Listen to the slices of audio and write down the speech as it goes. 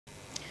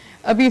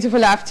A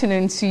beautiful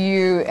afternoon to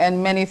you,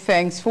 and many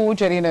thanks for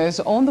joining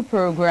us on the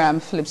program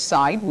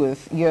Flipside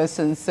with yours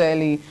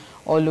sincerely,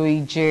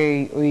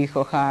 Oluije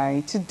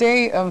Oikohai.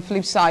 Today on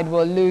Flipside,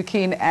 we're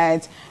looking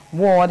at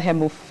World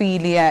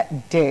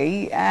Haemophilia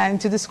Day, and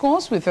to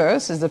discuss with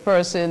us is the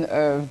person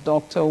of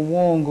Dr.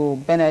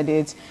 Wongo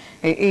Benedict.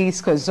 He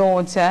is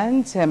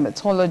consultant,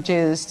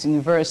 hematologist,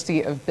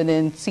 University of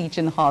Benin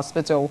Teaching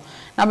Hospital.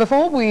 Now,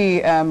 before we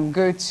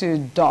go to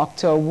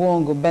Dr.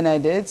 Wongo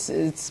Benedict,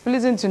 it's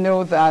pleasant to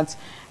know that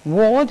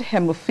World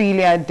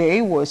Haemophilia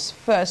Day was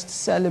first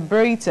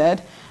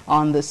celebrated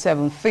on the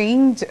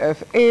 17th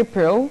of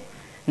April,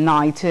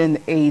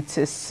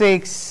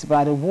 1986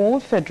 by the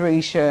World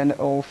Federation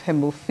of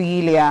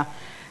Haemophilia.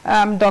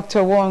 Dr.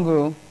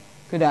 Wongo,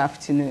 good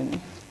afternoon.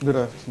 Good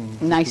afternoon.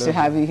 Nice to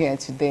have you here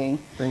today.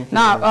 Thank you.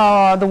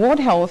 Now, the World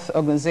Health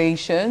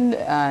Organization,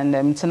 an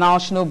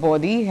international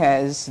body,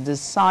 has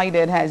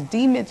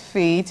deemed it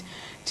fit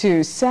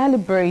to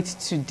celebrate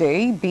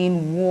today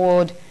being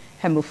World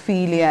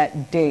Haemophilia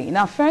Day.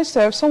 Now, first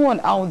off, someone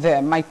out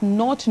there might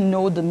not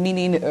know the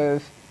meaning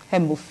of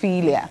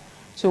hemophilia.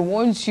 So I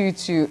want you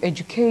to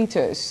educate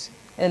us,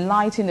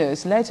 enlighten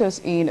us, let us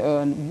in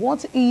on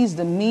what is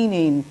the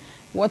meaning,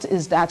 what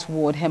is that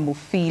word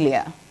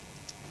hemophilia?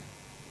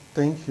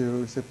 Thank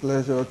you. It's a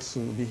pleasure to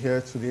be here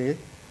today.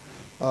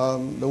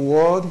 The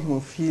word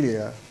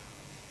hemophilia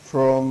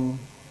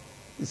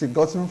is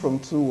gotten from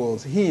two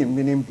words, hem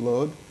meaning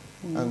blood,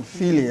 and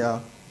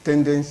philia,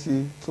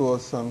 tendency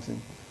towards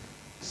something.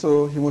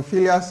 So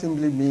hemophilia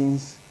simply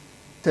means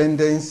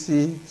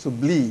tendency to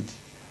bleed.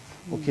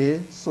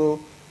 Okay, so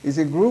it's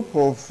a group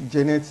of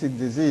genetic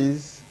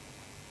disease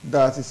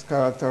that is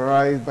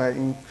characterized by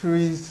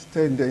increased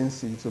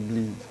tendency to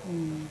bleed.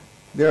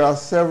 There are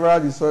several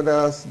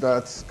disorders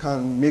that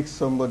can make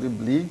somebody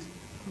bleed,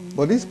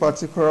 but this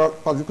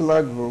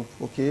particular group,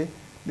 okay,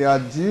 they are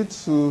due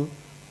to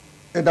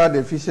either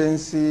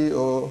deficiency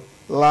or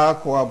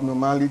lack or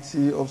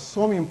abnormality of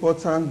some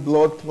important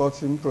blood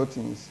clotting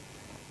proteins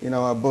in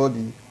our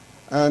body.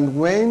 And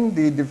when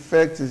the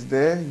defect is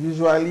there,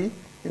 usually,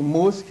 in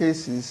most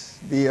cases,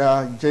 they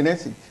are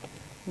genetic,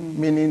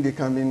 meaning they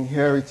can be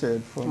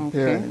inherited from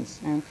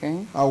parents.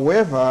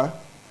 However,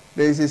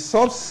 there is a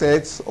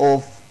subset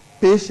of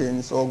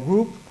patients or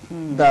group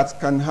that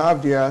can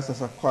have theirs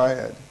as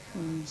acquired.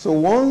 So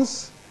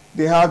once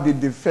they have the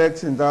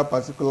defect in that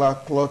particular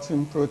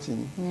clotting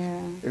protein,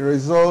 it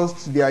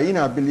results to their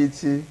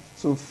inability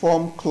to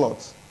form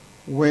clots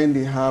when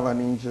they have an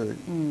injury.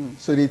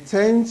 So they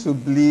tend to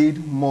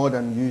bleed more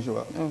than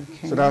usual.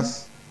 So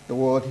that's the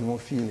word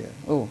hemophilia.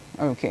 Oh,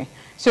 okay.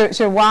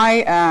 So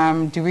why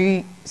do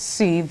we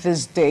see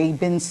this day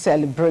being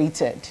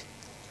celebrated?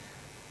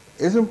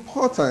 It's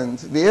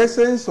important. The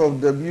essence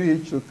of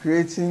WHO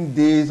creating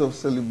days of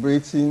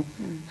celebrating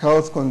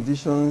health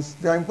conditions,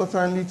 they are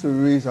importantly to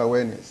raise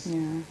awareness.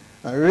 And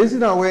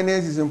raising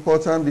awareness is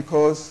important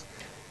because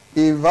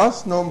a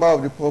vast number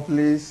of the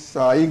populace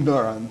are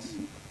ignorant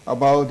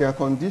about their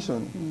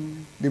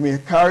condition. They may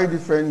carry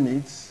different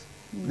myths,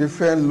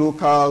 different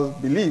local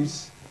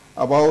beliefs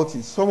about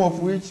it, some of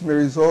which may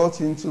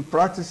result into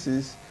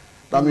practices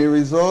that may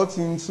result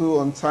into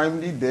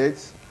untimely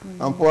deaths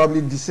and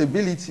probably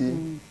disability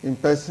in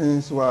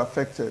persons who are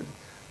affected.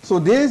 So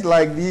days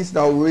like this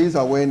that will raise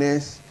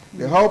awareness,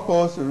 they help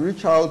us to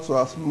reach out to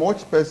as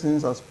much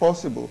persons as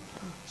possible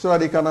so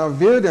that they can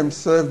avail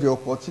themselves the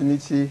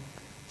opportunity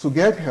to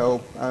get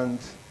help and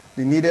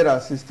the needed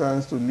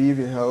assistance to live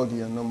a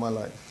healthy and normal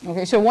life.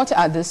 Okay, so what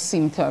are the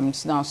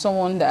symptoms? Now,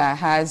 someone that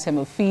has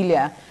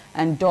hemophilia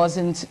and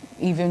doesn't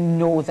even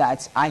know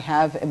that I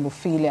have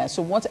hemophilia.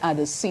 So what are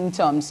the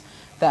symptoms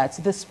that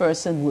this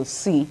person will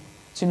see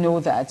to know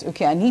that,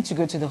 okay, I need to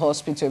go to the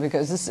hospital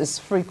because this is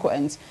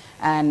frequent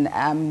and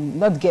I'm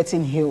not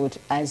getting healed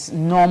as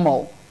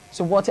normal?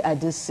 So what are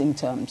these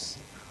symptoms?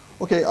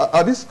 Okay,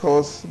 this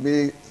course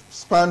may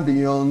span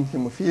beyond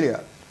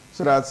hemophilia,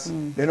 so that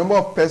the number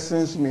of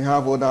persons may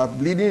have other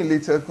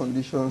bleeding-related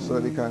conditions so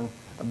that they can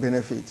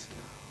benefit.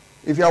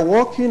 If you are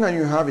walking and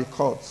you have a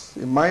cut,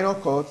 a minor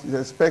cut, it's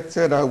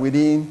expected that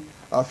within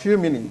a few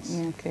minutes,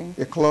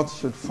 a clot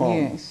should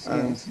form,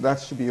 and that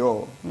should be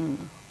all.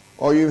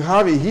 Or you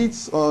have a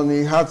hit on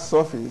a hard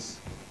surface,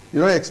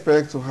 you don't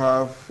expect to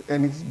have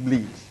any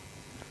bleed.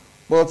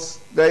 But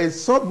there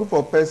is a subgroup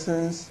of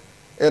persons,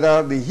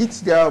 either they hit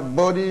their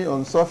body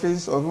on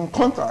surface or even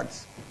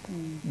contact.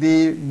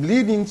 They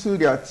bleed into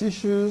their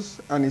tissues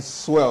and it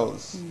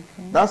swells.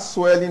 That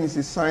swelling is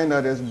a sign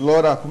that there's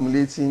blood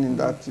accumulating in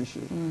that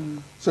tissue.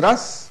 So that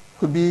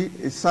could be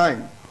a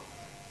sign.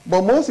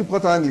 But most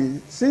importantly,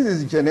 since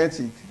it's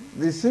genetic,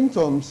 the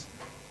symptoms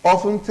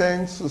often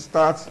tend to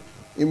start,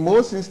 in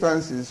most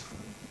instances,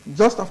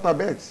 just after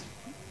birth.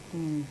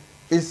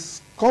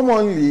 It's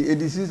commonly a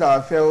disease that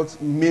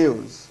affects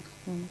males,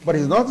 but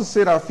it's not to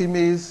say that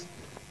females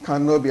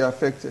cannot be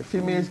affected.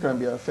 Females can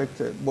be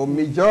affected, but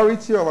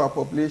majority of our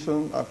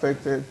population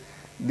affected,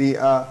 they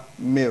are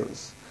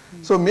males.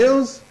 So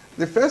males,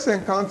 the first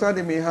encounter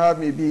they may have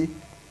may be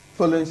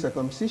following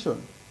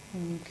circumcision.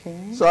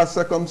 So at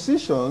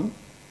circumcision,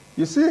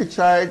 you see a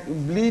child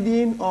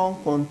bleeding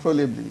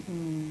uncontrollably.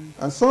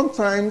 And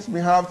sometimes we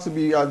have to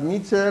be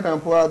admitted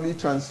and probably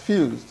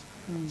transfused.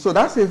 So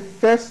that's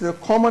the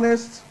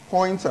commonest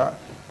pointer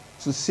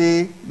to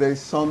say there is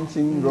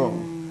something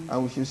wrong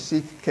and we should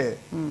seek care.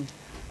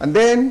 And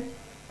then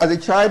as the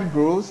child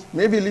grows,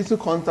 maybe a little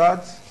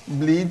contact,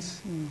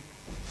 bleeds,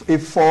 a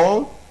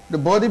fall, the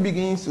body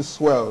begins to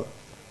swell.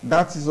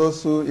 That is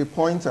also a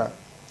pointer.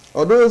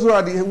 Or those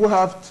who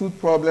have tooth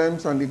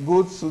problems and they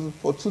go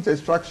for tooth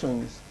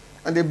extractions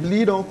and they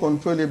bleed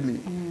uncontrollably.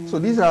 So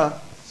these are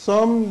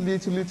some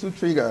little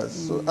triggers.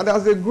 So, and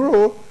as they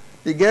grow,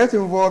 they get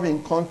involved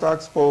in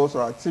contact sports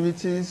or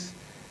activities.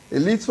 A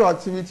little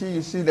activity,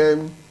 you see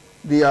them,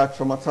 they are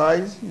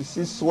traumatized, you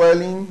see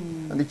swelling,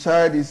 and the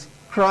child is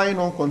crying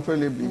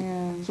uncontrollably.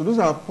 So those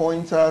are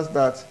pointers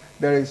that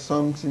there is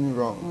something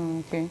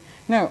wrong. Okay.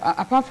 Now,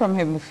 apart from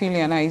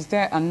hemophilia, now, is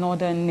there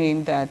another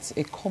name that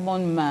a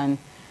common man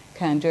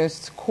can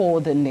just call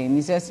the name?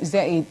 Is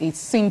there a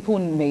simple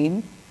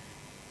name?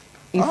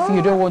 If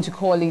you don't want to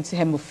call it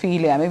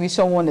hemophilia, maybe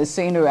someone is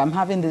saying, oh, I'm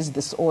having this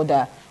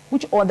disorder.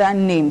 Which other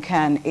name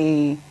can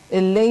a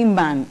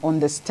layman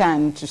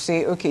understand to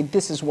say, okay,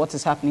 this is what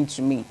is happening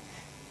to me?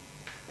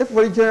 If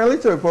for the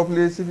generality of the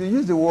population, if you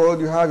use the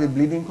word, you have a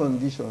bleeding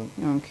condition.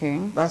 Okay.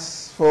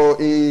 That's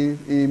for a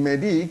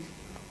medic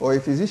or a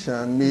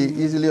physician may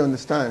easily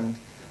understand.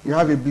 You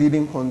have a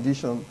bleeding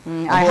condition.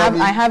 I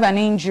have an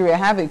injury, I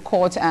have a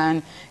cut,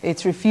 and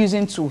it's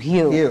refusing to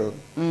heal.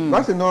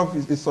 That's enough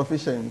is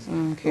sufficient.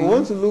 Okay. We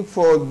want to look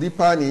for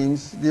deeper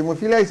names. The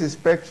hemophilia is a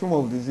spectrum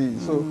of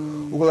disease. So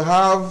we will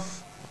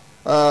have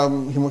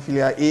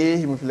hemophilia A,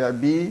 hemophilia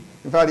B.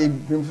 In fact,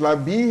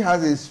 hemophilia B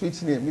has a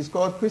sweet name. It's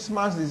called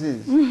Christmas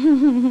disease.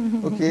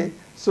 Okay?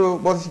 So,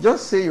 but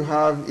just say you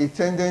have a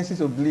tendency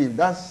to bleed.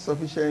 That's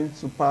sufficient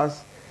to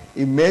pass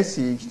a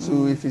message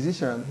to a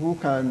physician who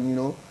can, you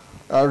know,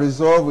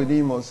 resolve with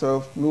him or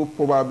herself, know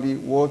probably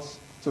what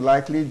to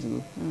likely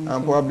do,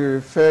 and probably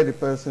refer the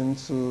person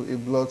to a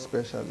blood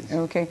specialist.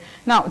 Okay.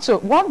 Now, so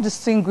what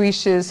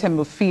distinguishes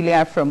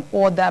hemophilia from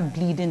other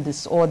bleeding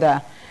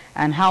disorder,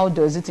 and how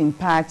does it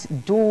impact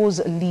those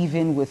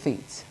living with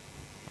it?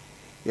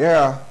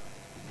 Yeah,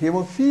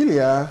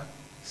 hemophilia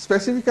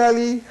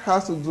specifically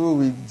has to do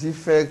with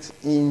defects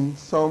in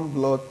some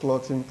blood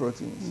clotting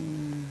proteins.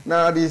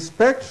 Now, the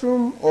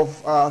spectrum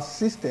of our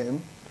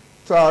system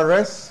to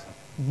arrest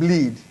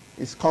bleed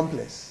is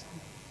complex.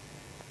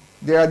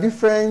 There are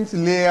different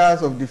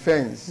layers of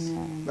defense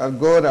that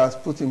God has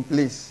put in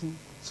place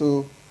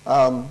to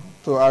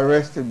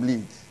arrest a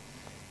bleed.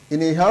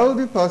 In a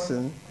healthy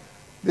person,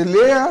 the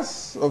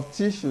layers of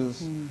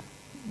tissues,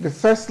 the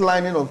first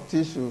lining of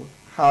tissue,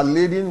 are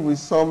laden with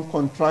some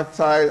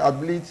contractile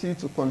ability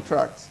to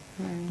contract.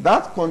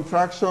 That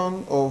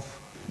contraction of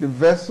the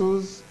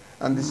vessels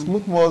and the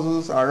smooth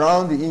muscles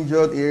around the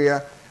injured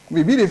area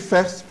will be the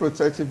first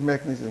protective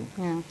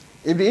mechanism.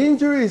 If the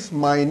injury is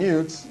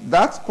minute,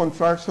 that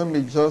contraction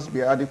may just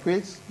be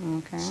adequate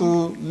to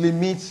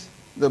limit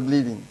the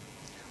bleeding.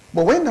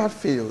 But when that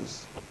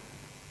fails,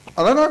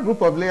 another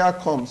group of layer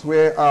comes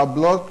where our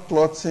blood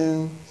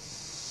clotting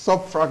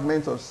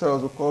subfragments of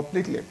cells we call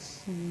platelets.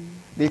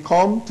 They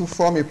come to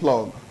form a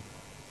plug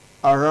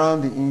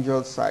around the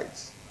injured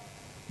sites.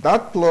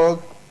 That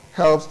plug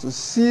helps to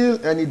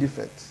seal any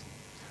defect.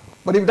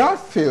 But if that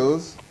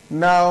fails,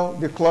 now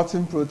the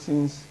clotting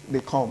proteins, they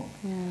come.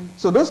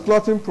 So those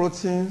clotting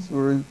proteins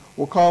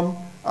will come,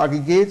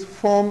 aggregate,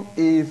 form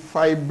a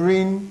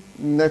fibrin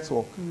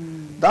network.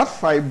 That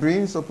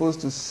fibrin is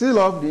supposed to seal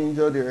off the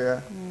injured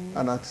area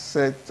and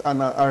accept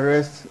and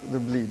arrest the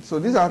bleed. So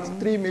these are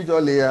three major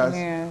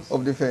layers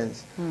of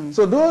defense.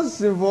 So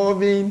those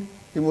involving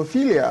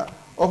hemophilia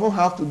often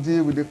have to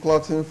deal with the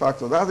clotting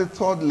factor. That's the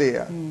third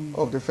layer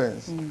of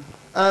defense.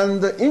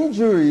 And the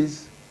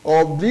injuries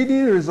or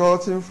bleeding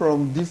resulting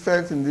from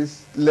defects in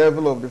this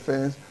level of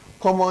defense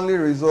commonly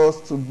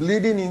results to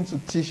bleeding into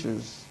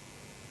tissues.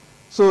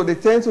 So they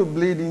tend to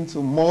bleed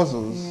into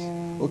muscles,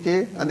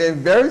 okay? And then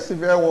very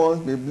severe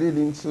ones may bleed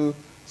into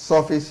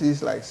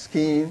surfaces like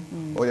skin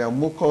or their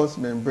mucous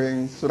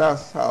membranes. So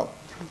that's how.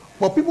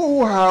 But people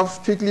who have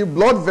strictly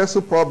blood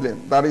vessel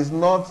problem that is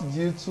not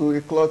due to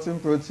a clotting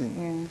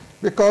protein,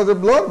 because the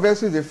blood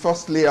vessel is the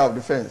first layer of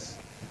defense.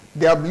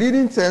 Their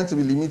bleeding tends to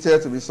be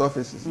limited to the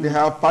surfaces. They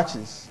have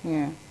patches,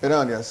 either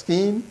on their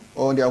skin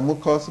or on their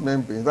mucous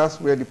membranes. That's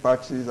where the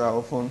patches are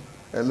often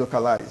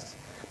localized.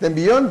 Then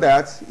beyond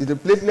that is the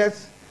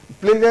platelets.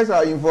 The platelets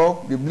are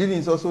involved. The bleeding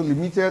is also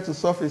limited to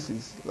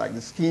surfaces like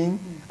the skin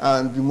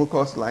and the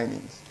mucous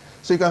linings.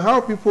 So you can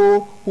have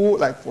people who,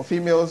 like for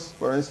females,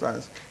 for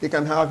instance, they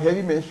can have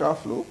heavy menstrual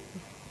flow.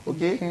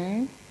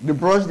 Okay. They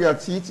brush their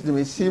teeth, they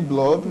may see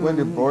blood when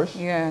they brush.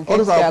 All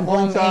those are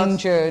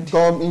pointers,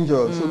 gum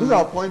injured. So these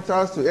are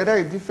pointers to either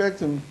a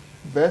defect in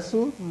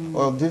vessel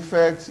or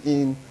defect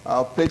in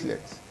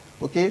platelets.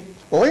 Okay.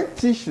 But when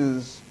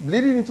tissues,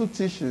 bleeding into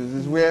tissues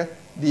is where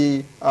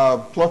the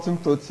clotting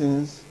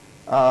proteins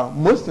are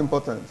most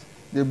important.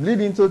 They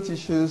bleed into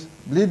tissues,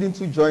 bleed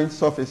into joint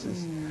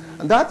surfaces.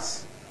 And that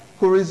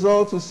could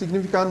result to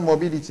significant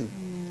morbidity.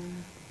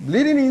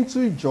 Bleeding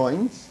into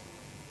joints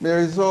may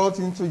result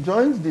into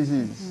joint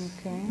disease.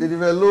 Okay. They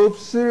develop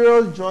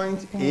serious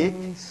joint ache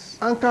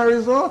and can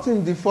result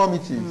in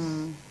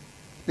deformities.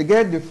 They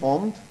get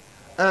deformed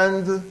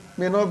and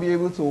may not be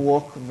able to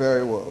walk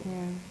very well.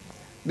 Yeah.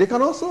 They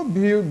can also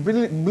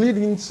bleed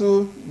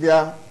into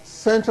their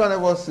central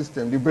nervous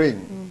system, the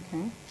brain.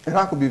 Okay. And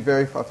that could be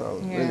very fatal,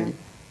 really.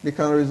 They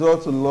can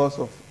result to loss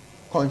of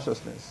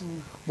consciousness.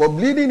 But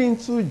bleeding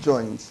into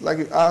joints, like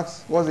you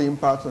asked, what's the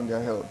impact on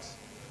their health?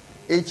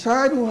 A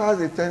child who has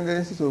a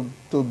tendency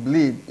to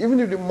bleed, even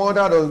if the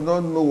mother does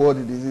not know what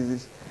the disease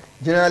is,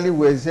 generally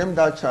will exempt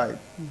that child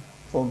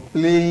from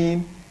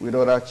playing with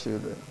other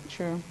children.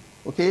 True.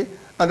 Okay?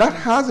 And that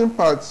has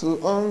impact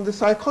on the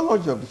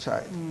psychology of the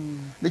child.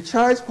 The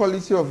child's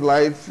quality of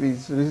life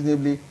is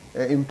reasonably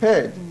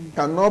impaired.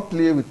 Cannot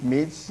play with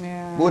mates,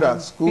 both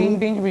at school.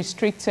 Being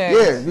restricted.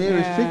 Yes, being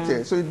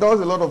restricted. So it does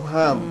a lot of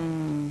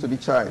harm to the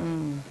child.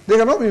 They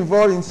cannot be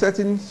involved in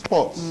certain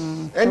sports.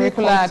 Any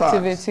contacts,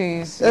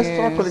 activities.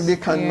 extracurricular, they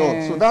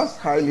cannot. So that's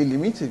highly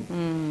limiting.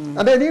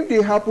 And then if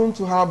they happen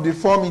to have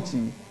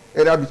deformity,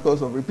 either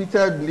because of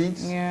repeated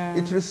bleeds,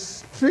 it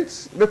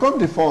restricts, they become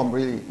deformed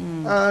really,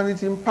 and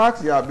it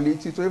impacts their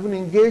ability to even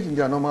engage in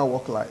their normal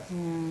work life.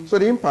 So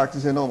the impact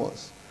is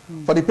enormous.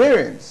 For the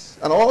parents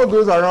and all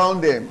those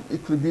around them,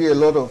 it could be a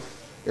lot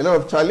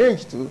of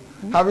challenge to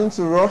having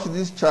to rush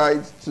this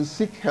child to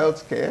seek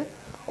health care,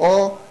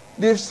 or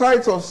the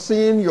sight of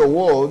seeing your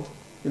world,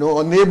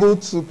 unable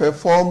to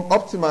perform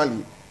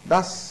optimally.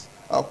 That's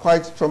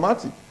quite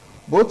traumatic,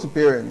 both to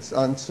parents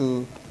and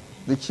to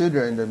the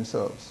children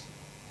themselves.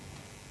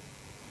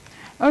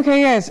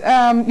 Okay, yes.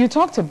 You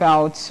talked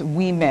about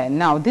women.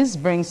 Now, this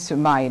brings to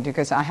mind,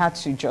 because I had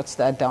to jot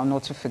that down,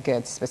 not to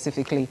forget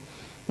specifically.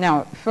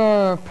 Now,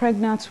 for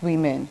pregnant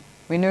women,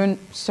 we know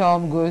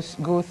some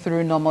go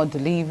through normal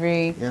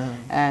delivery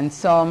and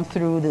some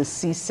through the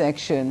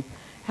C-section.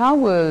 How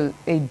will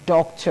a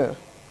doctor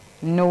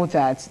know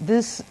that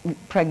this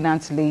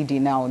pregnant lady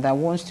now that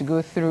wants to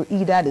go through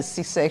either the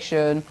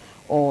C-section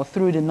or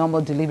through the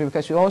normal delivery?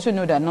 Because we also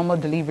know that normal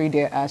delivery,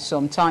 there are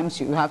sometimes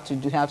you have to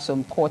have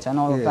some cut and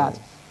all of that.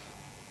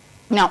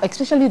 Now,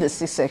 especially the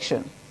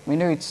C-section, we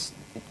know it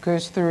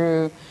goes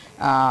through,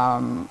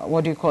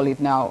 what do you call it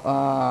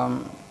now?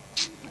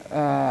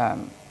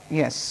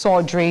 Yes,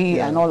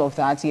 surgery and all of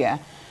that,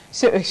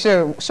 So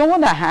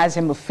someone that has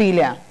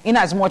hemophilia, in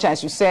as much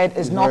as you said,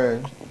 is not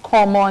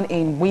common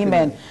in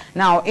women.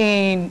 Now,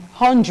 in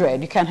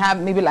 100, you can have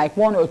maybe like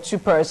 1 or 2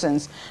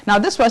 persons. Now,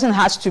 this person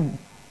has to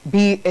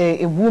be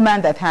a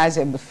woman that has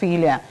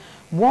hemophilia.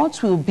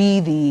 What will be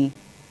the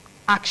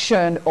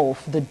action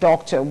of the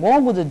doctor?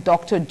 What will the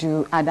doctor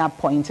do at that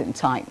point in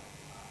time?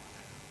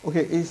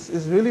 Okay, it's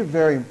really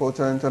very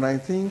important, and I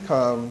think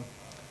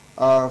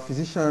our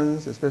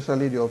physicians,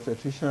 especially the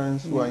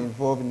obstetricians who are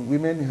involved in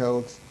women's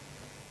health,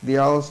 they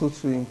are also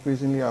too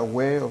increasingly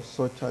aware of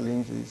such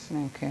challenges.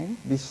 Okay.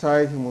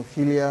 Besides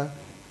hemophilia,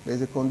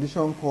 there's a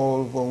condition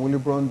called von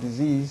Willebrand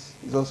disease.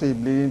 It's also a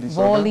bleeding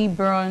disorder.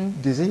 Willebrand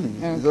disease.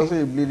 Okay. It's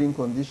also a bleeding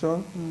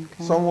condition,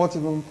 somewhat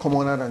even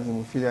commoner than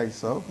hemophilia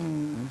itself.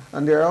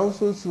 And there are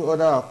also 2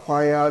 other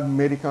acquired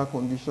medical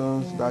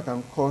conditions that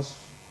can cause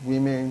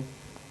women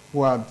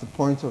who are at the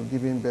point of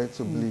giving birth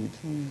to bleed.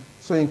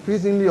 So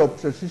increasingly,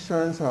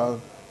 obstetricians are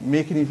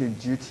making it a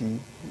duty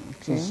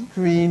to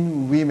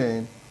screen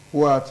women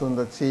who are to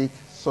undertake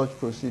such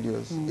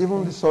procedures.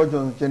 Even the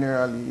surgeons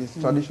generally, it's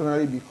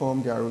traditionally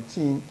become their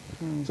routine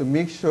to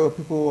make sure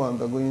people who are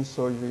undergoing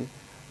surgery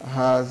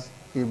has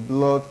a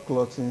blood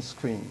clotting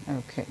screen.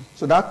 Okay.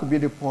 So that could be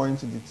the point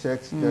to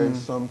detect there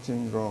is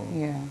something wrong.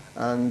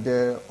 And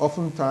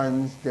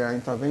oftentimes there are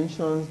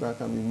interventions that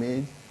can be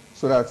made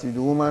so that if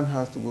the woman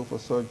has to go for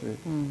surgery,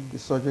 the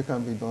surgery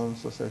can be done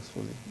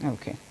successfully.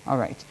 Okay, all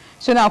right.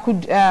 So now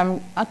could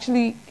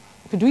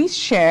we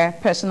share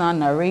personal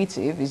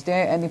narrative? Is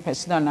there any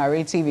personal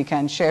narrative we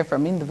can share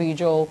from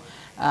individual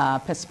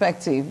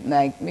perspective,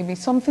 like maybe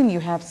something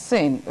you have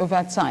seen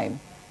over time,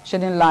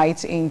 shedding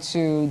light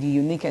into the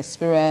unique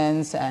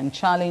experience and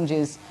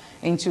challenges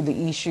into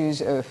the issues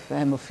of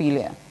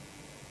hemophilia?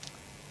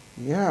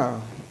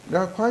 Yeah, there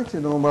are quite a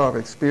number of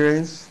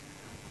experience,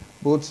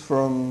 both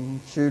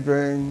from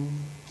children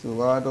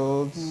to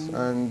adults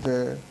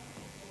and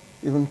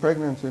even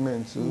pregnant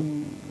women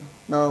too.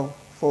 Now,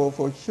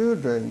 for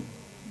children,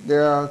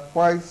 there are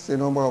quite a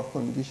number of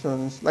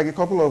conditions. Like a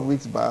couple of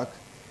weeks back,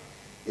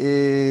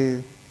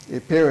 a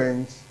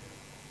parent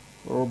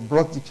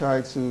brought the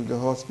child to the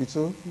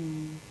hospital.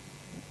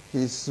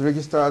 He's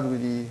registered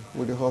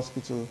with the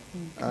hospital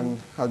and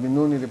has been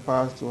known in the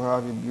past to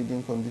have a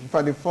bleeding condition. In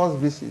fact, the first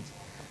visit,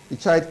 the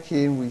child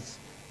came with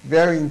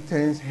very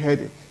intense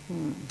headache.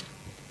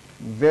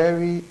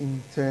 Very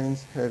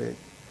intense headache.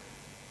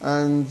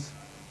 And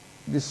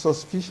the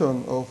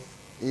suspicion of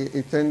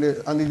a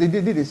tender, and they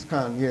did a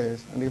scan,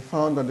 yes, and they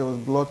found that there was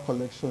blood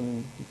collection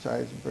in the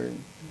child's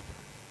brain.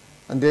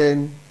 And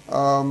then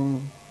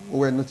we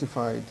were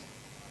notified.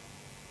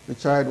 The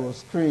child was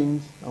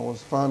screened and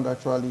was found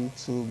actually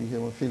to be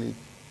hemophilic.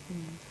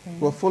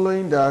 But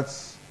following that,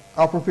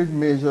 appropriate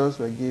measures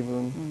were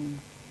given.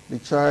 The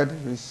child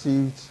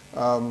received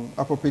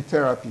appropriate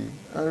therapy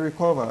and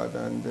recovered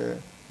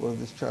and was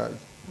discharged.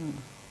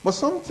 But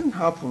something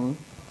happened.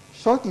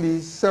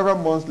 Shortly, several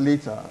months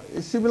later,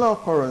 a similar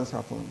occurrence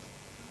happened.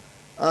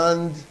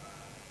 And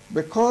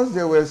because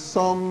there was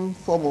some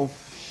form of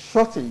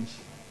shortage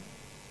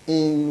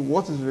in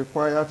what is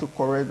required to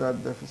correct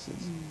that deficit,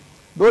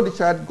 though the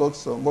child got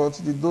some, but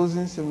the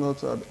dosing seemed not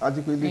to have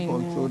adequately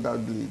controlled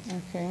that bleed.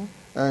 Okay.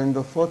 And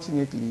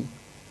unfortunately,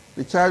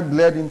 the child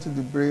bled into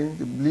the brain,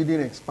 the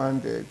bleeding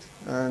expanded,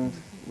 and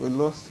we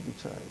lost the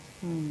child.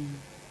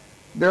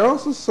 There are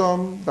also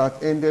some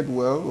that ended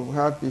well. We've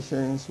had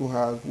patients who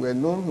were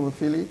known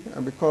hemophilic,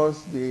 and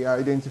because they are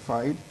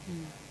identified,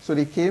 so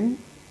they came,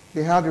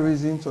 they had a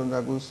reason to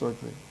undergo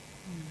surgery.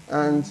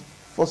 And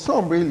for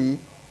some, really,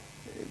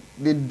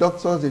 the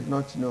doctors did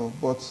not know,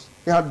 but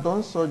they had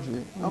done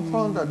surgery and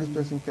found that this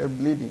person kept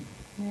bleeding.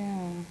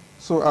 Yeah.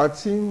 So our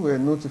team were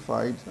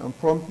notified, and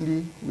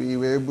promptly we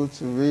were able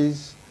to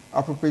raise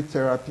appropriate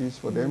therapies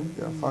for them.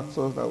 There are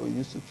factors that we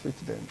use to treat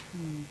them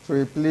to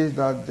replace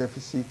that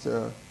deficit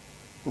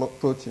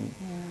protein.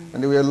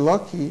 And they were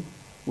lucky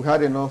we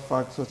had enough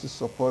factors to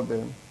support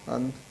them,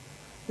 and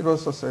it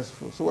was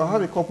successful. So I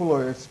had a couple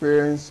of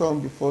experience,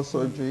 some before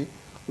surgery.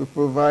 We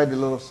provide a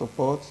lot of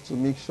support to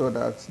make sure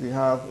that they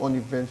have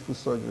uneventful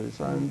surgeries.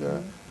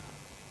 And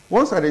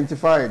once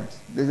identified,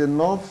 there's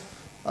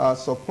enough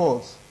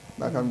support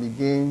that can be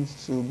gained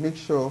to make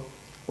sure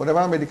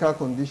whatever medical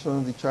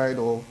conditions the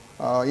child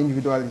or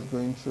individual is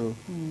going through,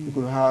 you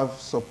could have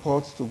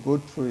support to go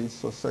through it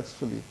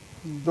successfully.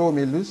 Though we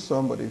may lose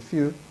some, but a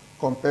few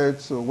compared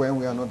to when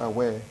we are not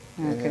aware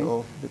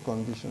of the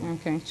condition.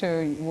 Okay,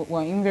 so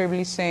we're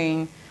invariably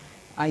saying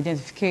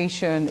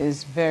identification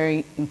is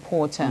very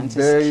important,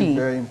 Very, is key.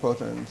 very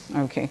important.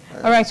 Okay.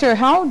 All right, so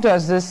how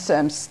does this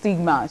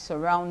stigma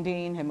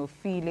surrounding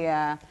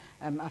hemophilia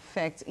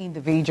affect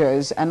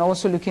individuals, and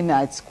also looking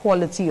at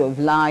quality of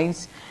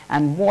lives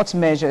and what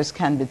measures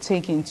can be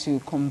taken to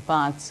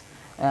combat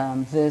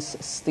this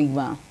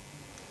stigma?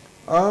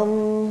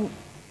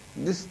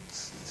 This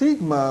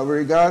stigma with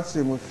regards to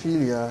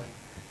hemophilia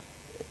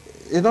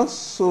is not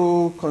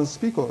so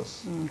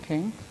conspicuous.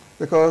 Okay.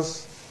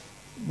 Because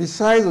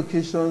besides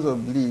occasions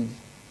of bleed,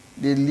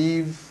 they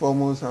live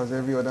almost as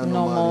every other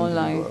normal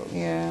life. individual.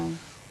 Yeah.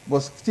 But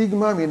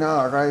stigma may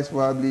now arise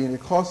probably in the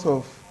course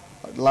of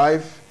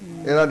life,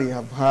 either they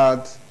have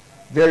had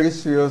very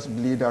serious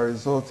bleed that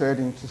resulted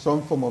into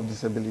some form of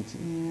disability,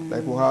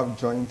 like who have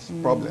joint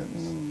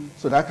problems.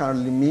 So that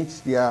can limit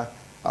their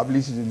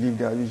ability to live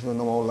their usual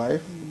normal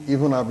life,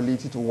 even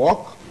ability to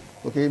walk,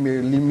 may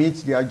limit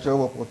their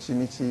job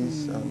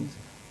opportunities and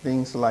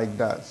things like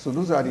that. So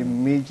those are the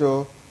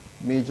major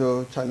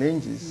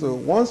challenges. So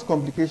once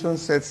complication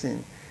sets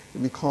in,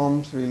 it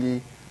becomes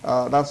really,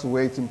 that's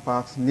where it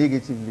impacts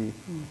negatively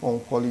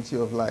on quality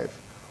of life.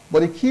 But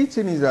the key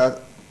thing is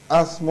that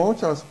as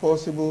much as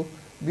possible,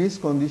 these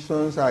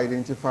conditions are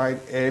identified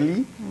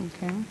early.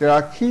 Okay. There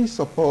are key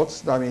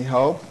supports that may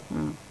help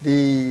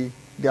the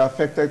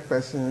affected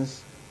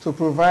persons to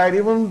provide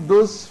even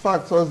those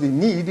factors they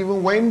need,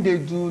 even when they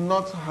do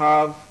not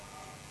have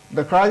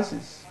the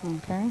crisis.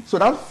 Okay. So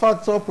that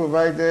factor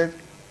provided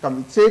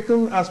can be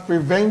taken as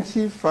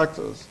preventive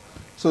factors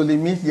to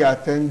limit their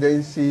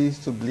tendencies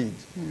to bleed.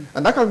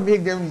 And that can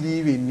make them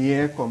live a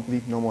near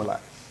complete normal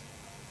life.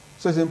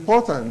 So it's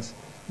important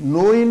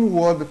knowing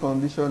what the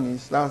condition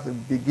is. That's the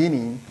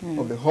beginning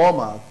of the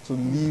hallmark to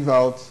live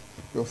out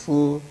your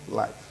full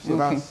life. So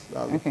that's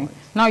the point.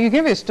 Now, you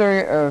gave a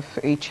story of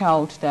a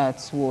child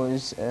that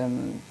was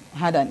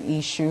had an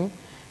issue,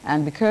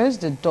 and because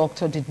the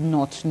doctor did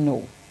not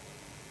know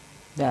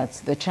that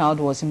the child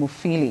was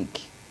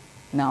hemophilic,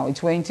 now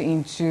it went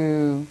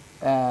into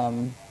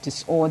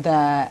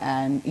disorder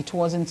and it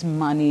wasn't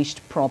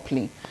managed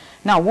properly.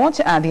 Now, what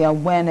are the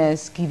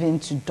awareness given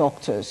to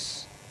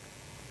doctors?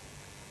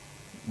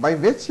 By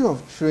virtue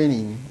of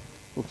training,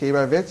 the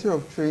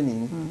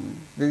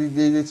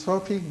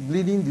topic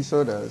bleeding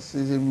disorders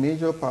is a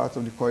major part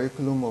of the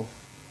curriculum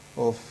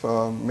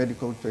of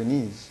medical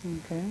trainees.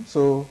 Okay.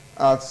 So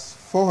at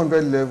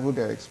 400 level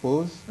they're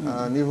exposed,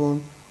 and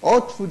even all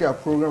through their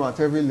program at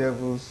every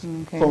levels,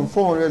 from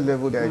 400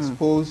 level they're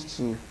exposed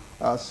to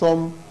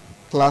some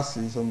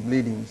classes on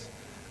bleedings.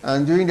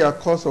 And during their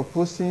course of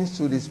postings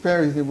to they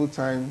spend reasonable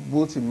time,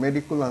 both in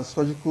medical and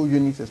surgical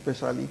units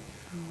especially,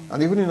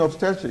 and even in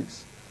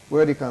obstetrics,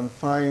 where they can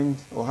find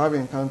or have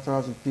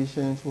encounters with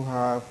patients who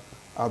have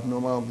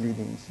abnormal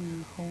bleedings.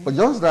 But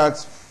just that,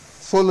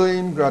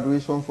 following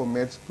graduation from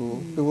med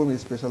school, people may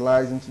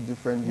specialize into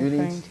different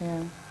units.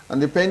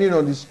 And depending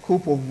on the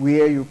scope of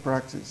where you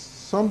practice,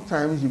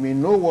 sometimes you may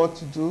know what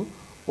to do,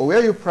 but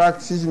where you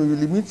practice, you may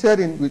be limited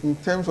in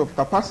terms of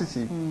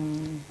capacity.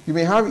 You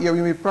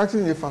may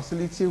practice in a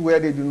facility where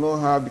they do not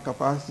have the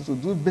capacity to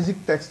do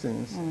basic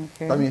testings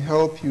that may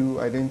help you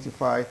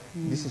identify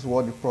this is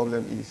what the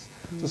problem is.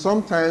 So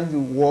sometimes you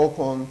work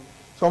on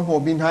some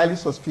for being highly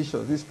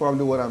suspicious. This is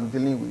probably what I'm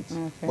dealing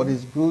with. But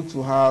it's good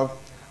to have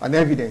an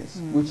evidence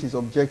which is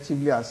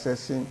objectively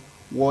assessing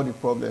what the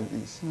problem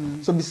is.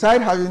 So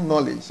besides having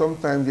knowledge,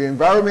 sometimes the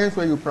environment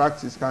where you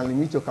practice can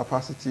limit your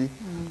capacity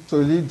to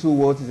really do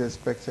what is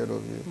expected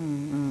of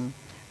you.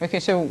 Okay,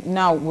 so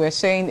now we're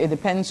saying it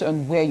depends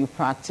on where you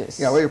practice.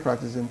 Yeah, where you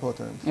practice is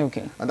important.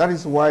 Okay. And that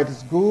is why it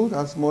is good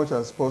as much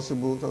as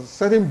possible that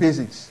certain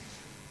basics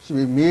should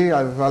be made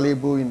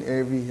available in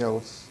every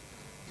health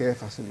care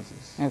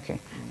facilities. Okay.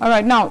 All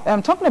right, now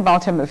talking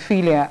about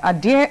hemophilia, are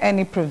there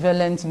any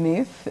prevalent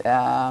myths,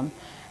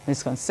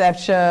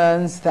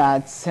 misconceptions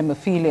that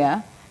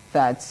hemophilia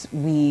that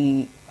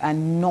we are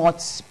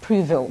not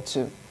privy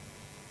to?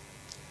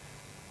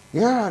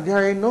 Yeah, there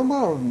are a number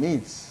of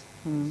myths.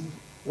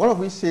 One of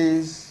which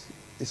says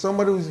if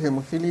somebody who is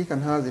hemophilic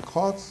and has a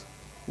cut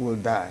will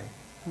die.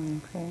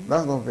 Okay.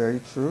 That's not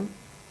very true.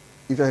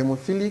 If you're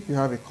hemophilic, you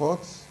have a cut,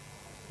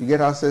 you get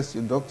access to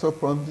your doctor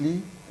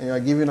promptly, and you are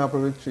given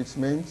appropriate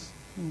treatment,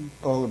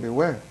 all will be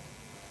well.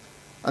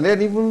 And then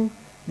even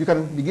you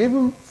can be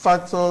given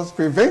factors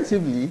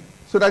preventively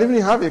so that even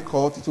if you have a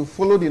cut, it will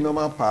follow the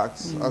normal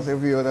paths as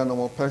every other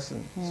normal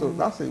person. So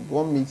that's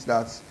one myth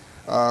that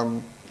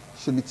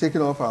should be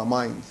taken off our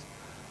minds.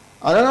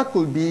 Another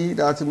could be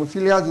that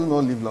hemophilia do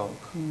not live long.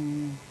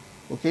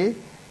 Okay?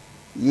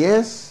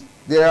 Yes,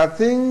 there are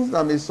things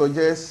that may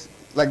suggest,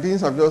 like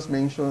things I've just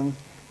mentioned,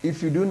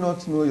 if you do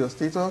not know your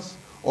status,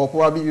 or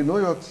probably you know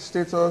your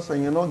status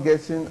and you're not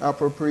getting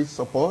appropriate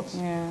support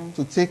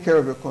to take care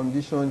of your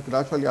condition, it could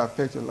actually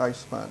affect your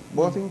lifespan.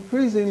 But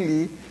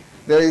increasingly,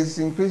 there is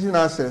increasing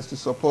access to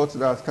support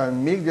that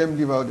can make them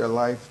live out their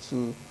life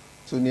to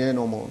near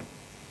normal.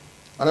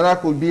 Another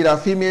could be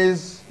that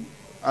females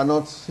are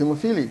not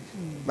hemophilic.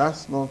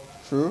 That's not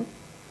true.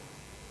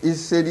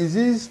 It's a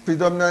disease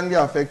predominantly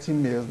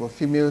affecting males, but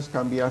females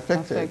can be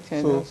affected.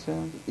 So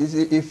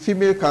a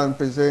female can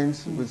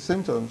present with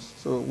symptoms,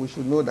 so we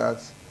should know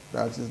that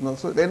that is not.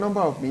 So there are a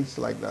number of myths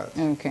like that.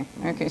 Okay,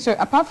 okay. So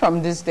apart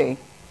from this day,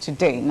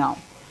 today now,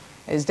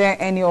 is there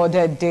any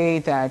other day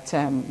that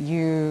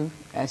you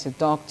as a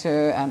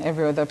doctor and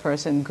every other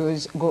person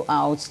go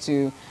out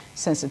to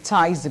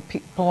sensitize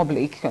the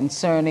public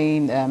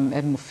concerning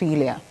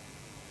hemophilia?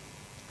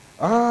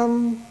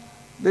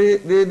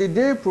 The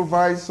day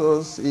provides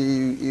us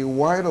a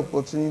wide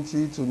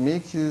opportunity to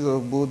make use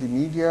of both the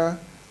media,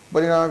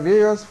 but in our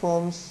various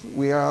forms,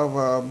 we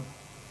have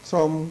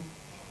some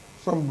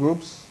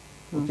groups,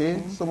 okay,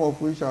 some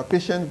of which are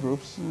patient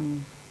groups,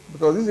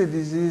 because this is a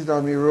disease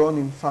that may run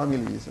in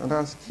families, and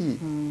that's key.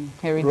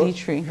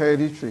 Hereditary.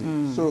 Hereditary.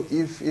 So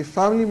if a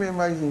family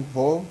member is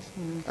involved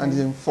and is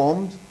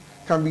informed,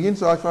 can begin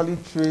to actually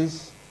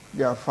trace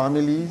their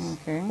families,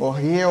 or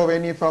hear of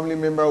any family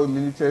member with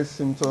limited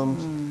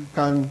symptoms,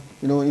 can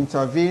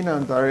intervene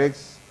and direct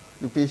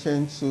the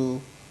patient to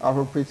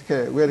appropriate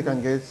care where they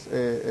can get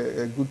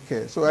a good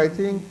care. So I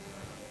think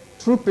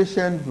through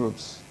patient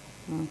groups,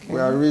 we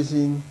are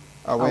raising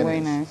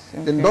awareness.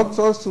 Then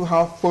doctors to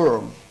have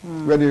forum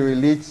where they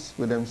relate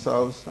with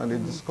themselves and they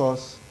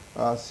discuss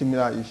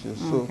similar issues.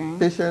 So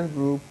patient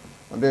group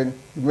and then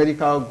the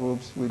medical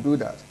groups will do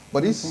that.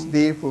 But this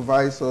day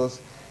provides us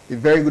a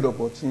very good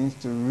opportunity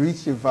to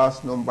reach a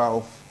vast number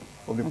of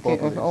the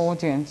population. Of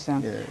audience.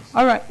 Yes.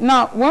 All right.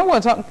 Now, when we're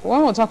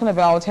talking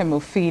about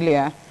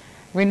hemophilia,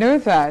 we know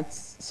that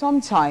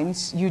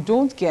sometimes you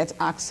don't get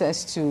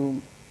access to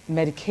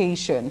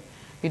medication.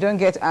 You don't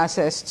get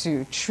access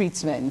to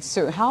treatment.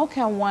 So how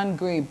can one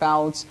go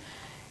about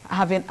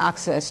having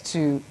access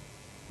to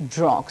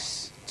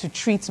drugs, to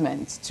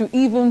treatment, to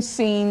even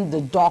seeing the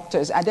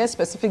doctors? Are there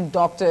specific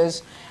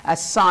doctors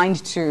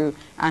assigned to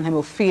an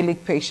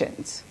hemophilic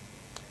patient?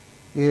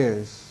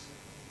 Yes.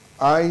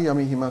 I am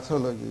a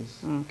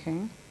hematologist. Okay.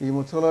 The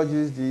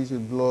hematologist deals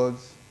with blood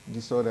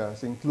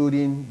disorders,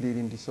 including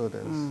bleeding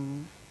disorders.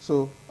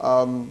 So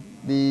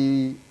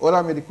the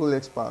other medical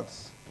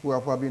experts who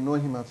are probably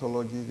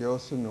non-hematologists, they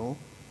also know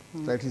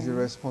that it is the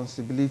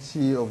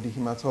responsibility of the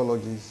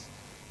hematologist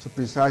to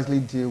precisely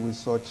deal with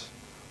such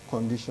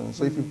conditions.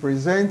 So if you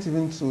present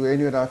even to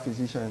any other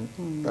physician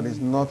that is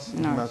not a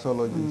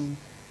hematologist,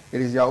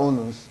 it is their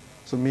onus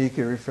to make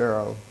a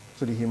referral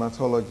to the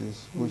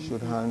hematologist who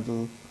should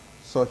handle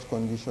such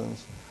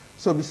conditions.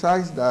 So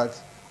besides that,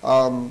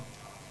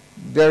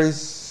 there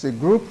is a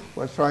group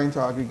we're trying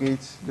to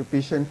aggregate the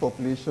patient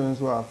populations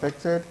who are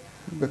affected,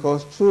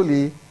 because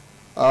truly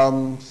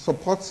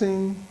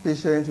supporting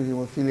patients with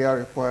hemophilia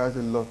requires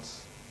a lot.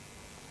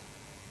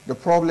 The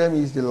problem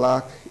is the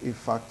lack of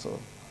factor.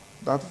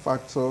 That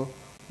factor,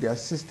 their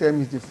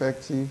system is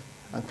defective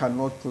and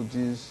cannot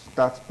produce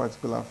that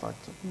particular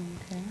factor.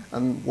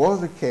 And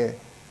what's the care?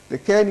 The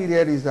care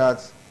needed is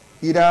that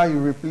either you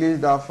replace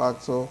that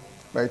factor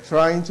by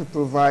trying to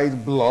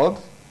provide blood,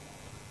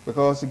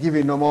 because you give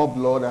a normal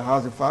blood that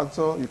has a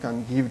factor, you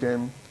can give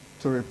them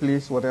to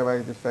replace whatever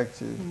is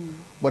defective.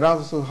 But that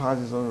also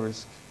has its own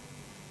risk.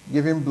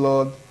 Giving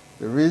blood,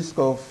 the risk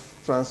of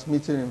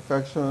transmitting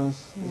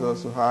infections is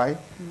also high.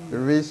 The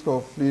risk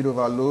of fluid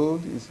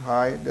overload is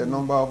high. There are a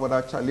number of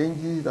other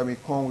challenges that may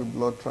come with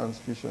blood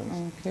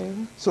transfusions.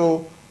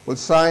 So with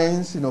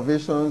science,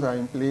 innovations are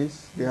in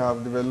place. They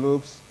have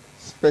developed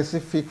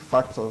specific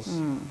factors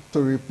to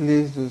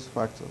replace those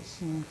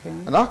factors. Okay.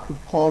 And that could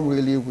come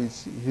really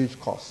with huge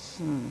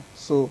costs.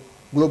 So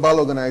global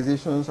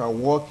organizations are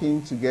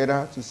working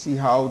together to see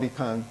how they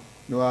can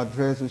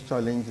address those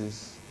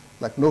challenges.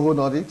 Like Novo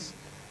Nordics,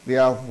 they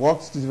have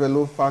worked to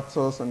develop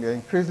factors and they're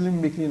increasingly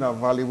making it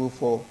available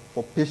for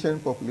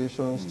patient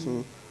populations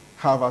to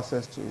have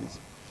access to it.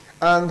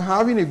 And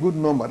having a good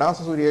number, that's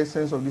also the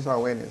essence of this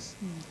awareness.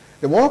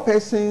 The more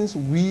persons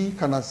we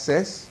can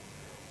assess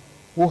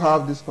who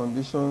have these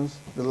conditions,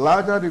 the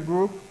larger the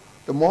group,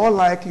 the more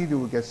likely they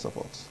will get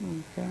support.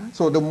 Okay.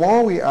 So the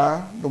more we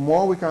are, the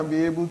more we can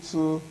be able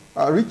to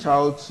reach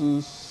out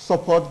to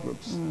support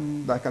groups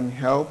that can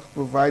help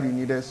provide the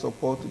needed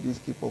support to these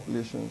key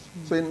populations.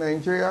 So in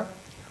Nigeria,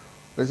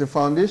 there's a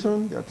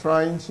foundation. They're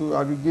trying to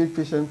aggregate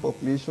patient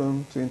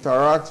population to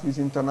interact with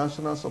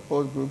international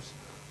support groups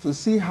to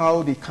see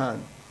how they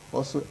can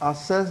also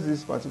assess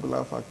this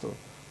particular factor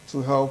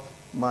to help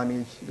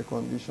manage the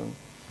condition.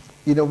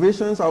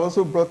 Innovations have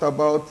also brought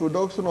about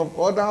production of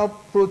other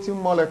protein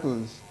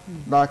molecules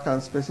that can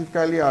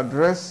specifically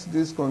address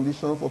this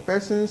condition for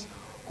persons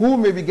who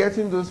may be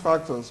getting those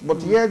factors,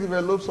 but yet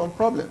develop some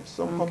problems,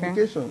 some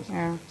complications.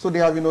 Yeah. So they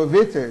have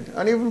innovated,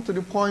 and even to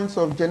the points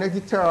of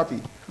genetic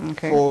therapy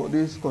for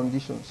this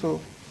condition.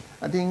 So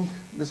I think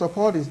the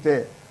support is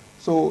there.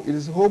 So it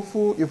is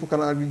hopeful if we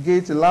can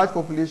aggregate a large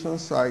population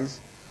size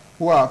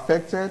who are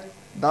affected,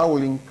 that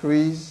will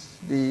increase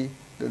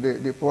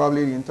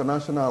probably the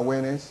international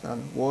awareness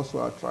and will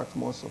also attract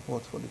more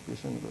support for the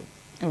patient group.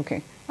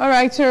 Okay. All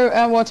right,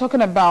 so we're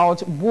talking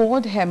about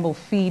World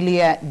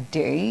Haemophilia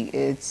Day.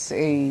 It's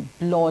a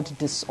blood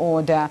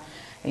disorder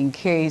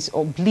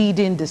or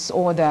bleeding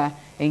disorder,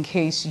 in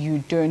case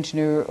you don't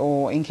know,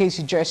 or in case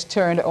you just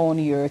turned on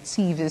your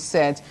TV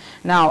set.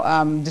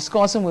 Now,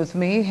 discussing with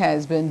me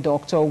has been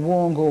Dr.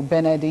 Wongo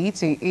Benedict.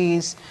 He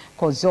is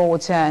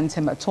consultant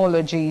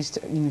hematologist,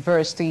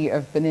 University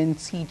of Benin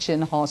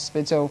Teaching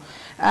Hospital.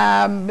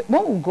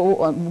 We'll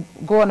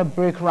go on a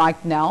break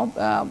right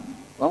now.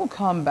 When we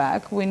come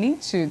back, we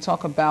need to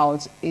talk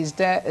about, is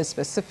there a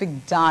specific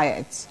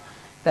diet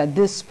that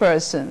these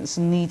persons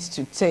need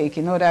to take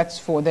in order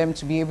for them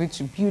to be able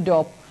to build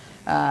up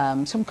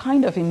some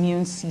kind of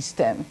immune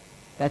system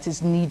that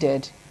is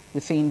needed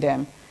within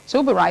them.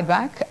 So we'll be right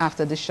back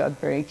after this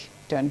short break.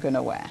 Don't go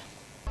nowhere.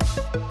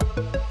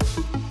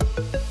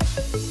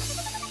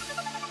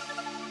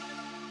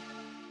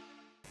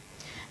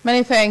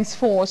 Many thanks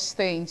for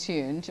staying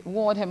tuned.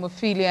 World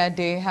Haemophilia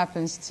Day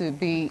happens to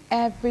be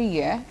every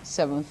year,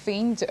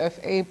 17th of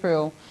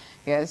April.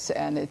 Yes,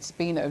 and it's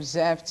been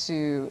observed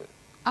to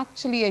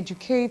actually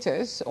educate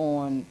us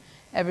on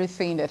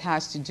everything that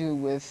has to do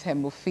with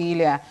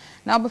hemophilia.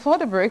 Now, before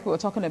the break, we were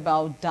talking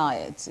about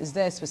diets. Is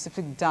there a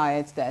specific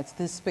diet that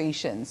these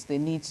patients, they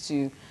need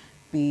to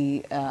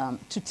be,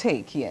 to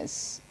take,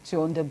 yes,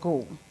 to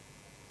undergo?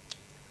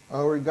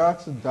 Regard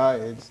to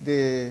diets,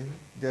 there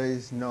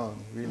is none,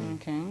 really.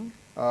 Okay.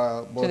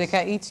 So they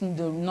can eat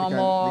the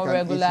normal,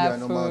 regular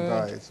food. Normal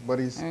diets, but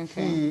it's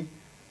key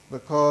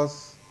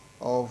because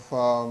of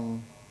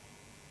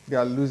they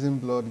are losing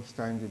blood each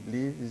time they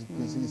bleed.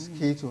 It's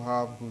key to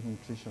have good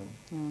nutrition.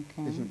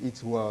 Okay. They should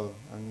eat well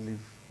and live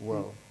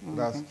well.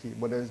 That's key.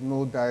 But there's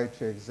no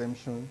dietary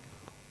exemption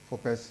for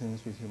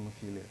persons with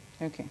hemophilia.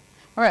 Okay.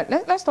 All right,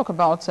 let's talk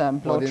about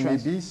blood transfusion.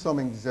 There may be some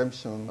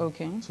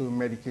exemption to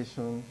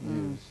medication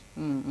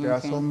use. There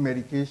are some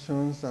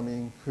medications that may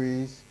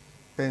increase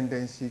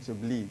tendency to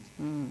bleed.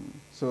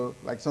 So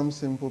like some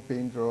simple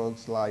pain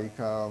drugs like,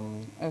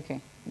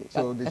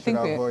 so they should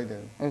avoid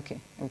them.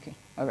 Okay,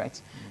 all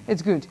right.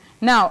 It's good.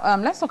 Now,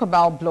 let's talk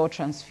about blood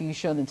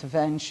transfusion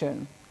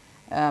intervention.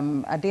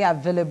 Are they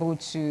available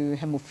to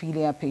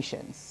hemophilia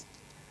patients?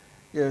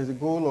 Yes, the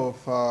goal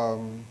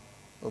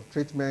of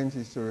treatment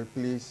is to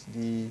replace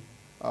the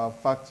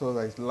factor that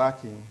is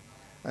lacking.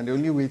 And the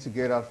only way to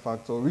get that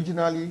factor,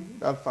 originally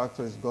that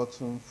factor is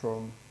gotten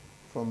from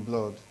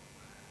blood.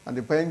 And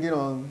depending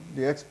on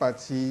the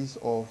expertise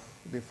of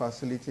the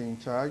facility in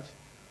charge,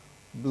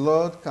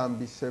 blood can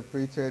be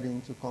separated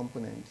into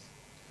components.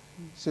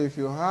 So if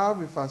you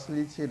have a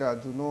facility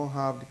that do not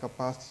have the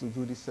capacity to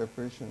do this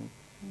separation,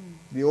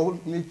 the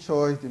only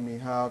choice they may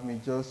have may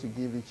just to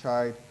give the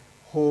child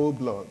whole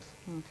blood.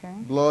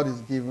 Blood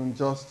is given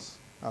just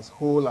as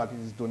whole as it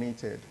is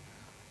donated.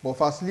 But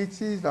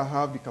facilities that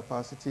have the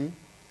capacity,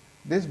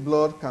 this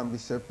blood can be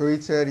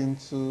separated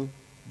into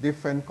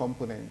different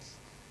components.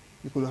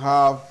 You could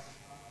have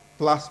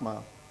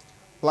plasma.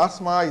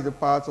 Plasma is the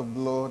part of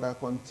blood that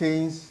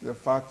contains the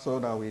factor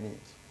that we need.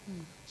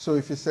 So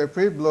if you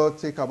separate blood,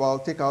 take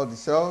out the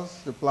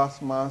cells, the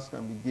plasmas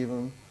can be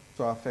given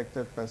to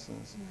affected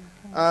persons.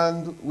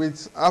 And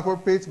with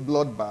appropriate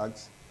blood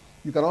bags,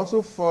 you can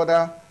also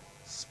further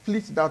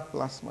split that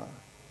plasma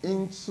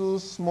into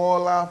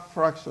smaller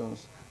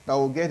fractions that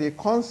will get a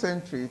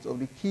concentrate of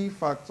the key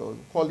factors,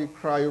 called it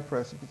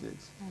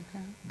cryoprecipitates.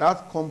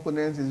 That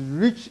component is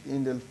rich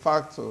in the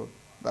factor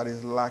that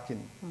is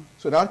lacking.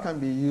 So that can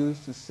be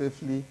used to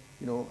safely,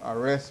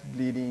 arrest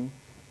bleeding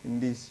in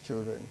these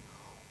children.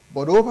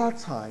 But over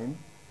time,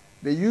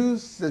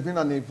 there's been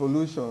an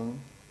evolution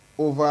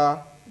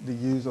over the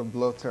use of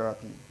blood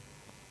therapy.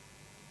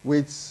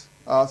 With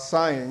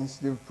science,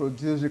 they've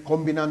produced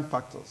recombinant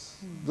factors.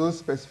 Those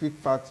specific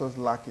factors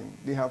lacking,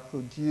 they have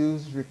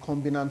produced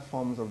recombinant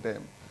forms of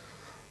them.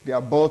 They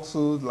are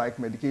bottled like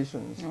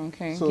medications.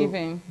 Okay, so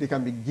given. they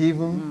can be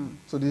given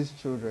to these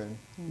children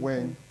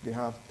when they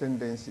have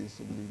tendencies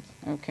to bleed.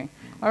 Okay.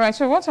 All right,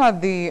 so what are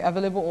the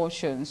available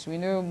options? We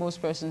know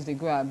most persons, they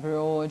go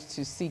abroad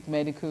to seek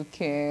medical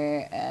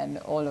care and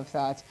all of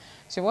that.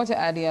 So what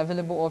are the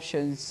available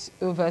options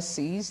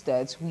overseas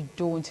that we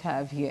don't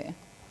have here?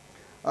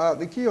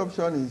 The key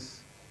option is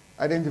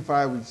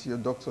identify with your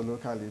doctor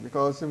locally,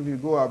 because if you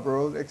go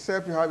abroad,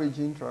 except you have a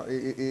gene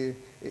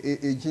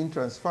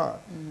transfer.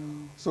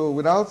 So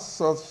without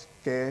such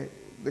care,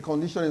 the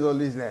condition is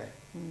always there.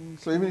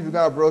 So even if you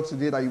go abroad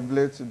today that you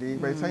bled today,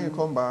 by the time you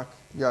come back,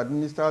 you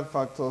administered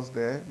factors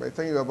there. By the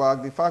time you go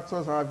back, the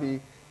factors have a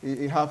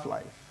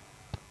half-life,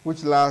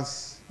 which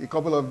lasts a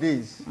couple of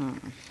days.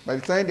 By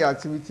the time the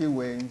activity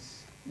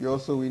wanes, you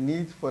also will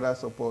need further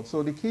support.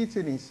 So the key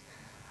thing is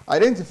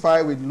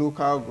identify with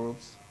local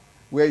groups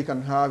where you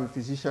can have a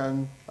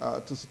physician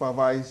to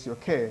supervise your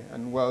care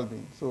and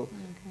well-being. So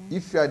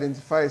if you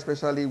identify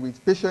especially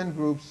with patient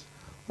groups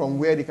from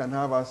where they can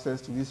have access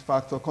to these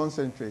factor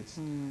concentrates,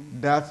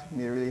 that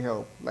may really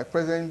help. Like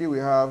presently we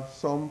have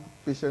some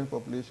patient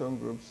population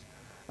groups,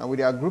 and with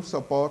their group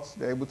support,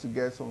 they're able to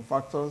get some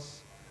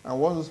factors, and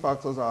once those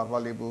factors are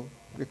available,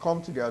 they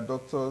come to their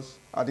doctors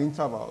at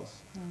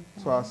intervals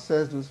to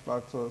assess those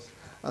factors.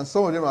 And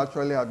some of them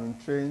actually have been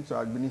trained to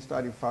administer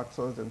the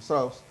factors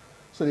themselves,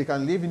 so they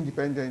can live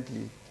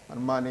independently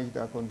and manage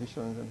their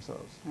conditions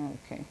themselves.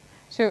 Okay.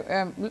 So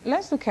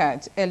let's look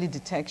at early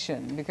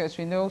detection, because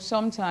we know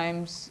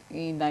sometimes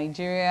in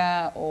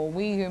Nigeria, or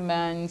we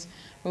humans,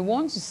 we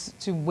want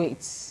to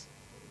wait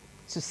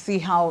to see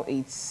how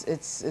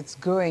it's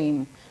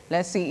going.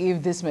 Let's see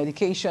if this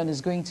medication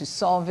is going to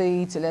solve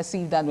it. Let's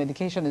see if that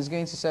medication is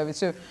going to solve it.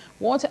 So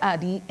what are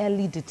the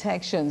early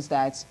detections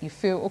that you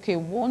feel, okay,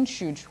 one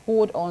should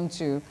hold on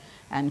to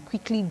and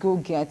quickly go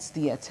get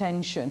the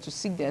attention, to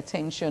seek the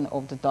attention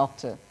of the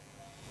doctor?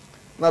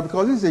 Now,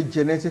 because it's a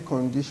genetic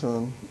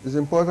condition, it's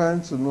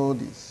important to know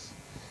this.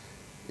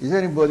 Is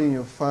there anybody in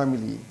your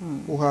family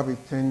who have a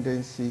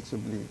tendency to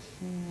bleed?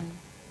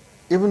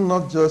 Even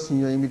not just in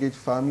your immediate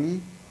family,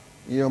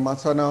 in your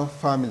maternal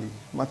family,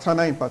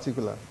 maternal in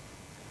particular.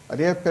 Are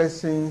there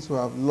persons who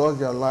have lost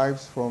their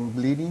lives from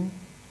bleeding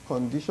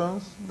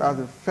conditions? That's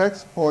the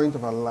first point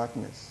of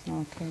alertness.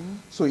 Okay.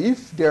 So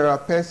if there are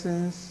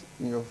persons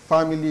in your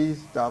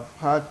families that have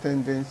had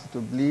tendency to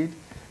bleed,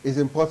 it's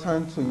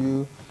important to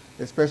you,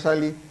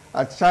 especially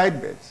at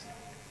childbirth,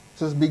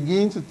 to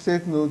begin to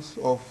take note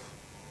of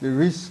the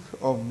risk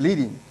of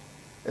bleeding,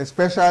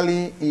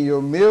 especially in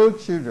your male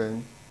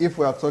children, if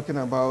we are talking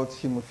about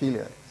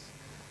hemophilia.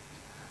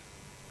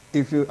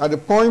 If you, at the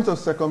point of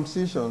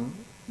circumcision,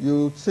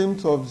 you seem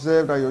to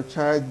observe that your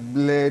child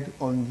bled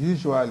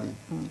unusually,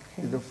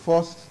 it's the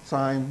first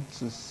time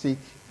to seek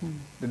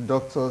the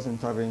doctor's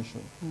intervention.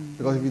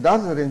 Because if that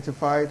is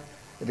identified,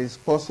 it is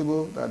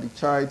possible that the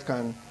child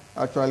can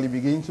actually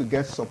begin to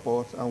get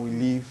support and will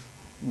live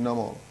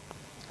normal.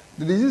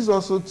 The disease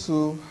also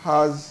too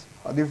has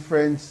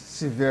different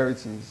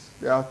severities.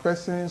 There are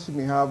persons who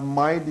may have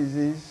mild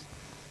disease,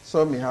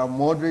 some may have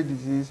moderate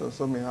disease, or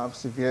some may have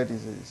severe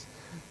disease.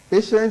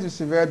 Patients with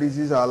severe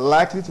disease are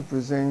likely to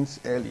present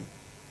early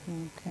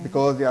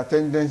because their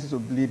tendency to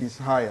bleed is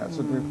higher,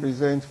 so they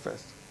present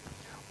first.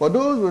 But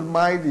those with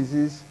mild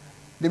disease,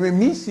 they may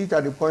miss it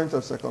at the point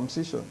of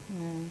circumcision.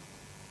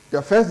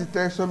 Their first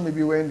detection may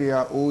be when they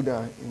are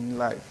older in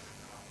life.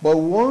 But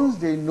once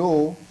they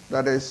know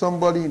that there is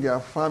somebody in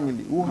their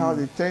family who has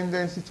a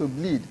tendency to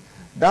bleed,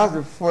 that's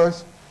the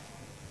first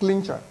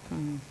clincher.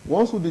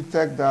 Once we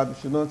detect that, we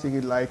should not take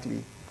it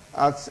lightly.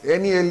 At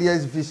any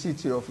earliest visit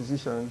to your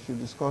physician, you should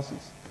discuss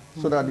it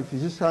so that the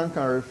physician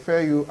can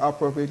refer you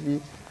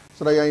appropriately,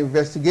 so that you are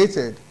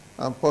investigated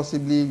and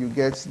possibly you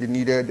get the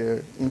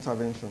needed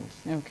interventions.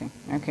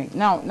 Okay.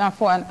 Now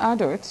for an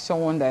adult,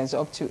 someone that is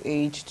up to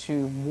age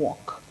to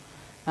walk,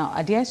 now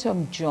are there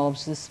some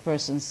jobs these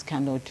persons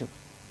cannot do?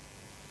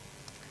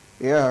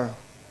 Yeah.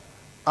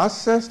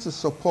 Access to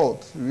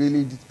support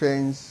really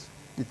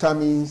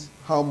determines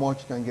how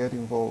much you can get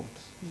involved.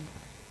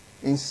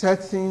 In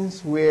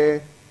settings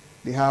where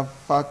they have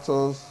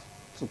factors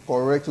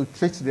to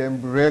treat them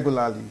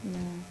regularly,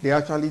 they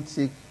actually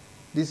take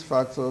these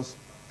factors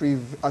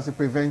as a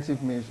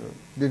preventive measure.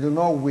 They do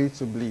not wait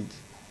to bleed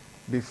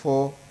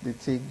before they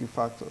take the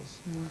factors.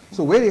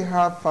 So where they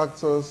have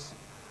factors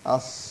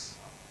as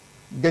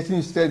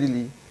getting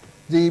steadily,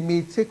 they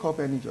may take up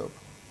any job.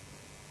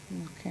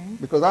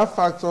 Because that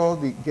factor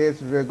they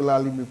get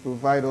regularly may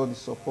provide all the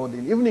support,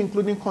 even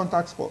including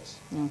contact sports.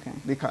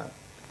 They can.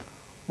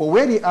 But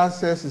where the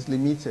access is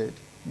limited,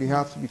 they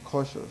have to be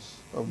cautious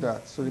of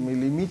that. So they may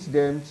limit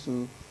them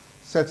to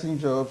certain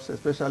jobs,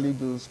 especially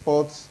those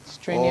sports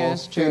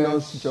strenuous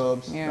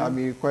jobs that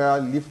may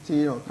require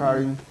lifting or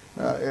carrying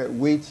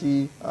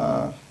weighty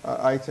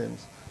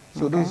items.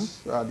 So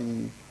those are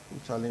the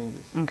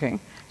challenges. Okay.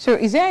 So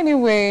is there any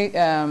way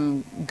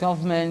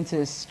government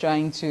is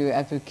trying to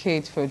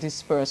advocate for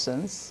these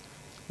persons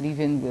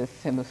living with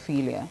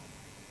hemophilia?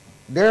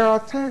 There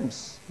are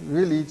attempts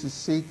really to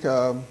seek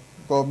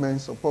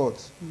government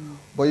support.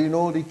 But you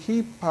know, the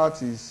key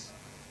part is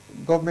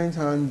government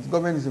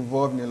is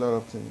involved in a lot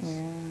of things.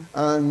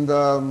 Yeah. And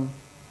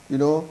you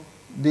know,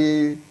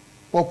 the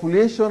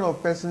population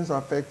of persons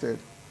affected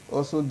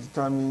also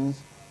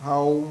determines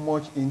how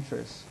much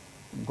interest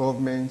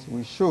government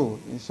will show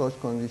in such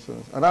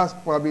conditions. And that's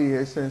probably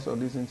the essence of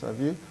this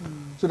interview.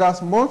 So that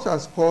as much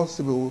as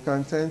possible, we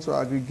can tend to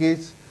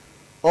aggregate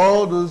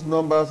all those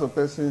numbers of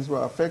persons who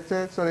are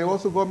affected, so that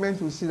also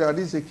government will see that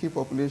this is a key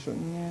population.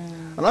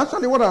 Yeah. And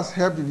actually what has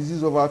helped the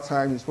disease over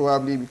time is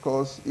probably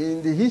because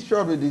in the history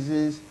of the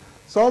disease,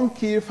 some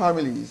key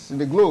families in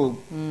the globe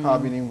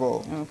have been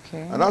involved.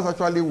 Okay. And that's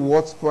actually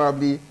what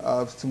probably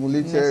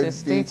stimulated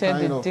the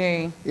kind of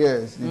day.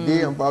 Yes, the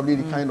day and probably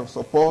the kind of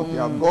support they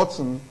have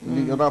gotten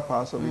in the other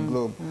parts of the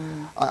globe.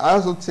 I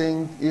also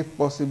think if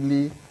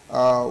possibly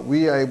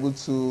we are able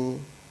to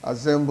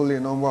assemble a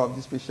number of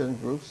these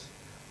patient groups,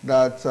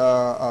 that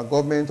our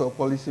government or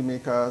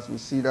policymakers will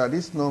see that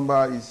this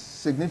number is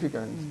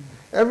significant.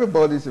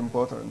 Everybody is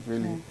important,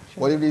 really. Yeah,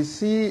 sure. But if they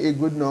see a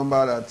good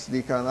number that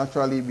they can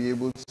actually be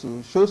able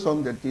to show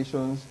some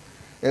dedications,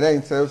 either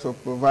in terms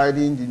of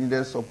providing the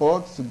needed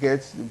support to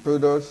get the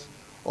products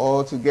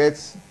or to get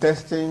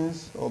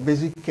testings or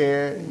basic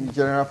care in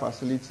general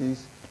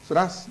facilities. So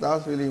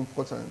that's really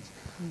important.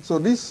 So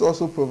this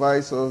also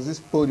provides us, this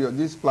podium,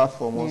 this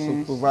platform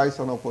also provides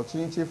an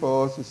opportunity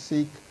for us to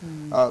seek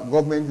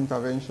government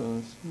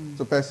interventions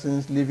to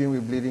persons living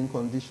with bleeding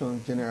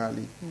conditions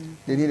generally.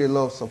 They need a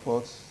lot of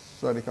support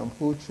so that they can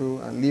pull through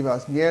and live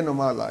as near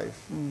normal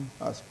life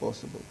as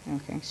possible.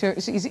 Okay, so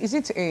is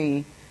it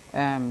a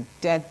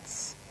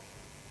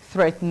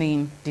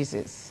death-threatening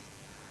disease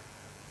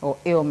or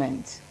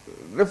ailment?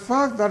 The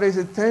fact that there's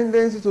a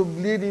tendency to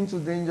bleed into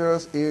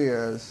dangerous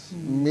areas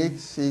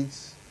makes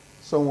it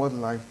somewhat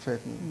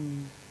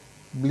life-threatening.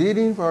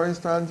 Bleeding, for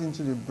instance,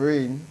 into the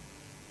brain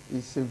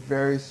is a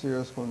very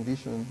serious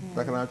condition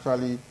that can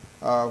actually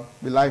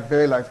be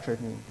very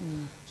life-threatening.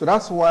 So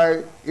that's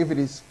why, if it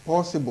is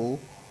possible,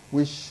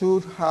 we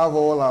should have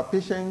all our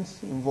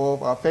patients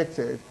involved,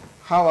 affected,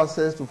 have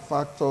access to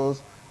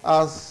factors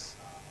as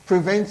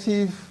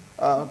preventive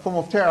form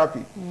of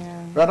therapy,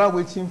 rather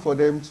waiting for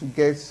them to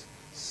get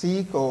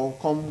sick or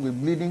come with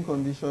bleeding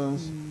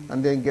conditions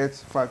and then get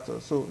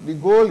factors. So the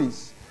goal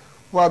is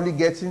probably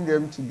getting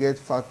them to get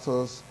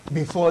factors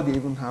before they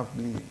even have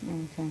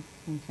bleeding.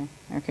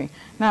 Okay.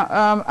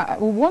 Now,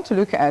 we want to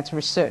look at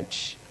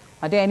research.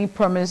 Are there any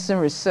promising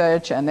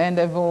research and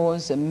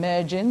endeavors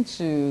emerging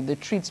to the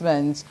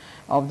treatment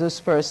of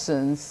those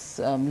persons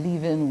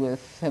living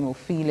with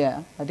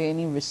hemophilia? Are there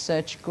any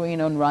research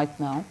going on right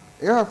now?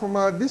 Yeah, from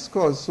our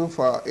discourse so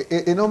far,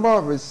 a number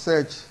of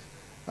research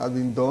has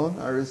been done,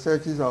 and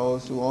researches are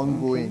also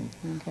ongoing.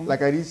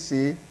 Like I did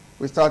say,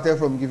 we started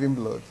from giving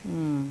blood,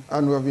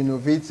 and we have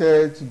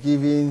innovated to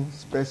giving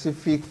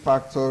specific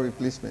factor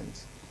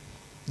replacements.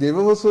 They've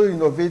also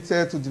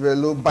innovated to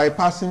develop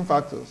bypassing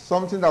factors,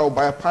 something that will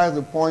bypass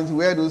the point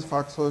where those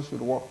factors should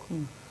work.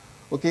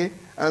 Okay?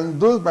 And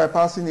those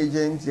bypassing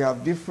agents, they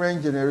have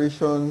different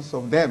generations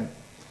of them.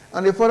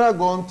 And they've further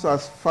gone to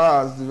as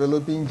far as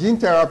developing gene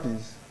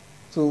therapies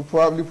to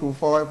probably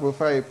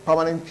provide a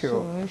permanent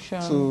cure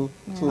to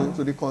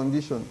the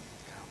condition.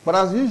 But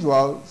as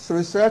usual,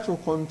 research will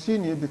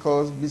continue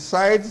because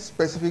besides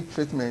specific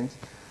treatment,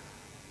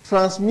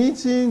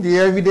 transmitting the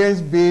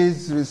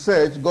evidence-based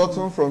research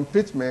gotten from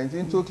treatment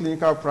into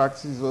clinical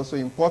practice is also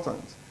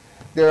important.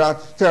 There are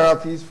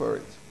therapies for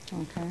it.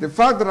 The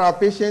fact that our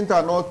patients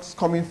are not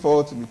coming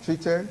forward to be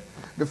treated,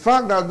 the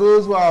fact that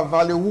those who are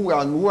valuable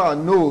who are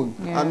known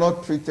are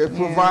not treated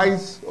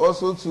provides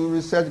also to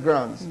research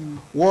grants.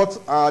 What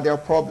are their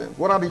problems?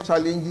 What are the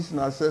challenges in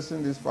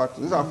assessing these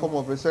factors? These are a form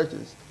of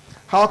researches.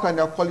 How can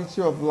their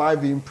quality of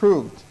life be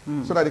improved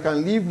so that they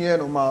can live near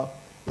normal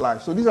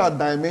life? So these are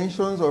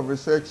dimensions of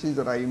researches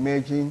that are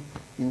emerging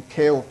in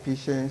care of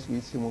patients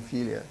with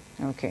hemophilia.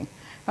 Okay.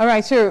 All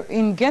right. So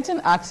in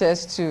getting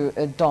access to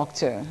a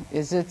doctor,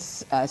 is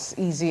it as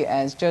easy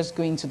as just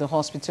going to the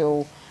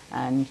hospital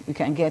and you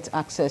can get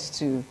access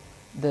to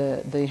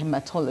the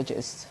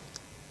hematologist?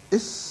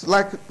 It's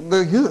like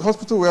the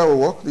hospital where we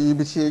work, the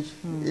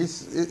UBTH,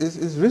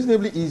 is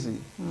reasonably easy.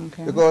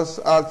 Because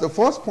the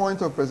first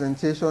point of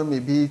presentation may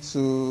be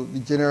to the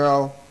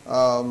general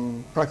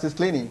practice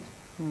clinic,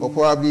 or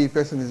probably if a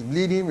person is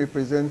bleeding, we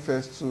present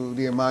first to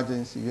the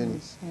emergency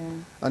units.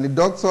 And the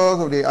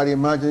doctors at the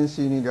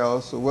emergency unit are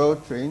also well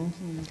trained,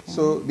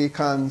 so they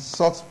can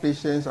sort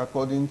patients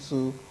according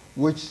to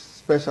which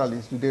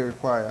specialist do they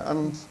require.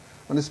 And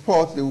on the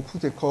spot, they will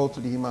put a call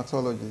to the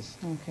hematologist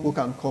who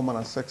can come and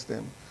assess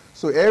them.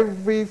 So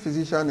every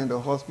physician in the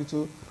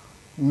hospital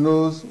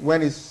knows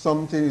when it's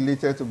something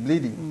related to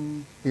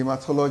bleeding. The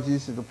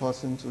hematologist is the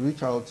person to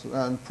reach out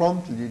to, and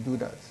promptly do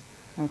that.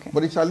 Okay.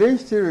 But the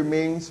challenge still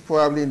remains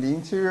probably in the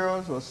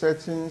interiors or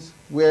settings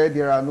where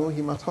there are no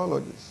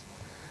hematologists.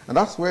 And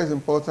that's where it's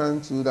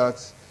important too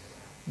that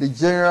the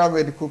general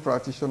medical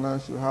practitioner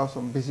should have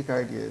some basic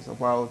ideas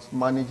about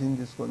managing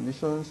these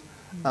conditions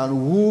and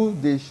who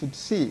they should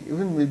see.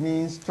 Even if it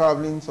means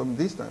traveling some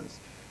distance,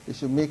 they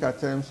should make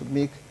attempts to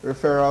make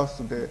referrals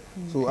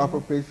to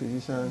appropriate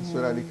physicians so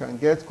that they can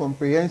get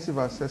comprehensive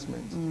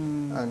assessment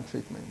and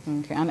treatment.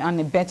 Okay, and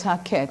a better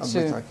care too.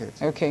 Better care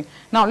too. Okay,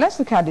 now let's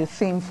look at the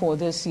theme for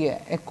this year: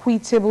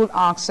 equitable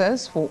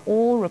access for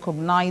all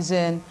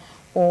recognizing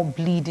or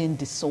bleeding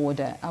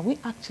disorder. Are we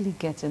actually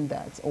getting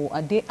that, or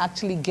are they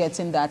actually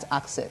getting that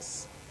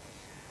access?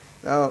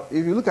 Now,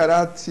 if you look at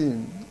that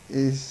theme,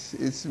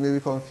 it's maybe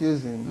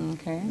confusing.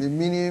 Okay. The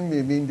meaning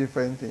may mean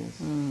different things.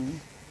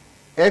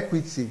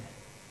 Equity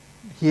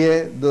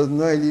here does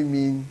not really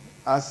mean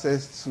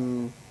access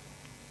to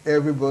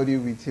everybody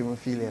with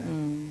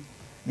hemophilia.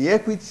 The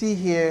equity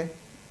here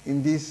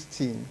in this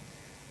theme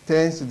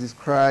tends to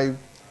describe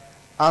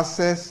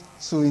access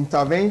to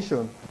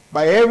intervention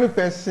by every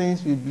person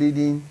with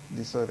bleeding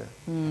disorder.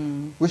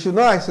 We should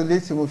not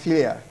isolate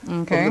hemophilia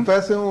from the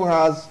person who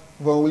has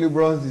von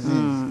Willebrand's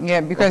disease. Yeah,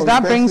 because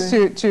that brings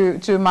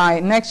to my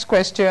next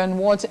question: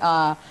 what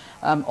are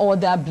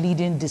other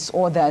bleeding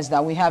disorders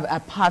that we have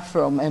apart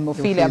from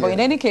hemophilia? But in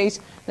any case,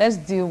 let's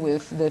deal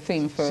with the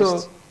theme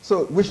first.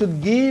 So we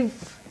should give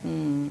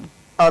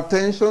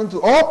attention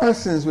to all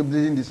persons with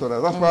bleeding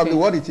disorders. That's probably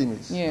what the theme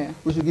is. Yeah.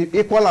 We should give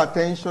equal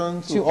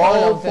attention to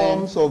all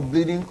forms of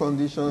bleeding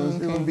conditions,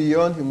 even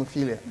beyond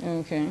hemophilia.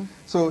 Okay.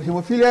 So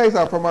hemophilia is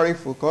our primary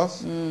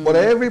focus, but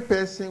every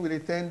person with a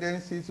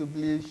tendency to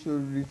bleed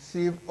should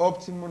receive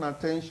optimum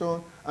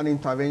attention and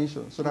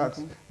intervention so that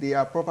they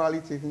are properly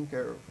taken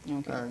care of.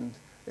 And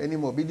any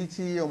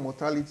morbidity or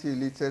mortality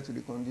related to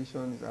the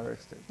condition is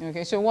arrested.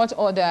 Okay, so what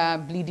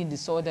other bleeding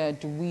disorder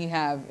do we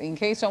have? In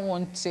case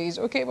someone says,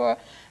 okay, but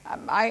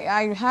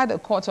I had a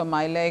cut on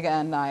my leg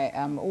and I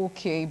am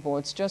okay,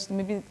 but just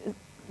maybe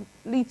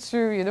leads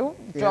to,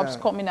 drops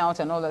coming out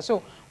and all that.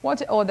 So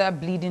what other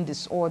bleeding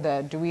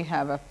disorder do we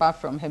have apart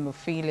from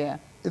hemophilia?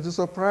 It will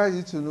surprise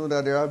you to know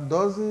that there are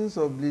dozens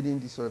of bleeding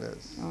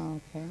disorders.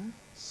 Okay.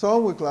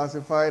 Some we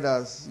classified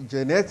as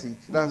genetic.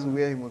 That's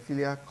where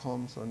hemophilia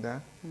comes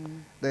under.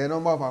 There are a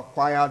number of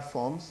acquired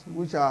forms,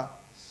 which are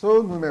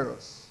so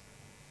numerous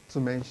to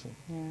mention.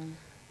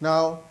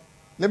 Now,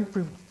 let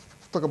me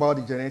talk about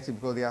the genetic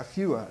because there are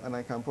fewer, and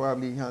I can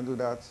probably handle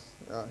that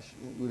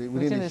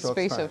within a short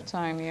space of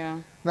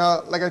time.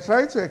 Now, like I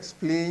tried to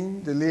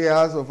explain the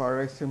layers of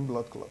arresting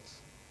blood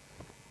clots,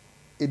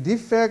 a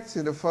defect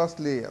in the first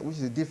layer, which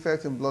is a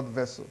defect in blood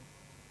vessel,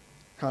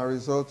 can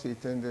result to a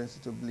tendency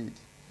to bleed.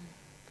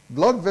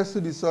 Blood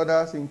vessel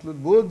disorders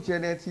include both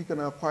genetic and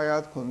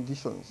acquired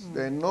conditions.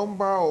 There are a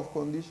number of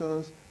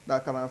conditions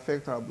that can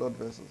affect our blood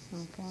vessels.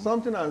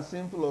 Something as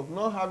simple as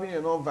not having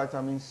enough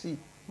vitamin C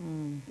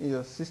in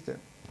your system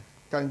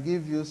can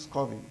give you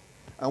scurvy.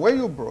 And when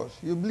you brush,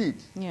 you bleed.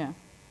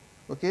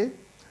 Okay?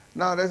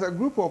 Now, there's a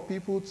group of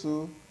people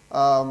too,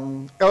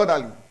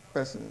 elderly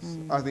persons,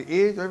 as they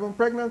age, or even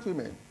pregnant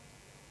women.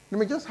 They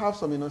may just have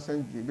some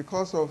innocent bleed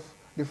because of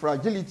the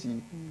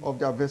fragility of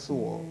their vessel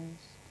wall.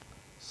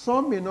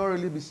 Some may not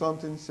really be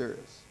something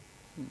serious.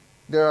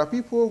 There are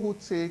people who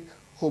take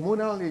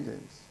hormonal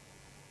agents.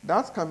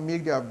 That can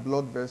make their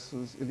blood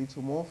vessels a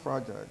little more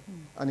fragile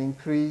and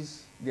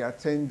increase their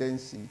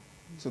tendency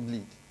to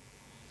bleed.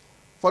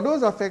 For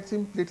those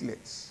affecting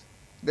platelets,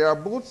 there are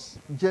both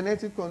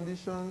genetic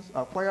conditions,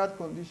 acquired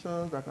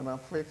conditions that can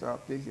affect our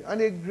platelets,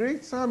 and a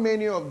greater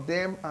many of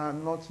them are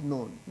not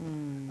known.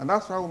 And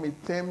that's why we may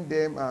term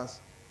them as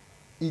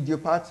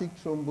idiopathic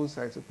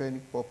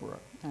thrombocytopenic purpura.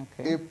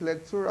 A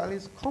plectoral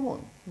is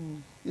common.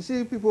 You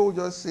see, people will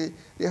just say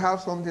they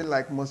have something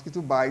like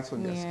mosquito bites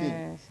on their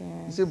skin.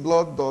 You see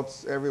blood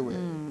dots everywhere.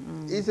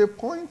 It's a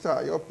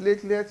pointer. Your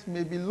platelets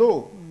may be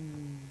low.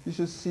 You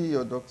should see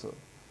your doctor.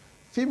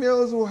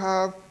 Females who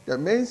have their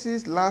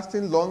menses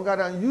lasting longer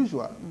than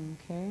usual,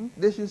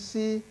 they should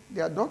see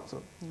their doctor.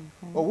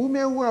 Or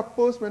women who are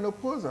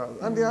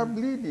postmenopausal and they are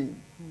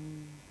bleeding,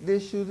 they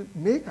should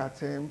make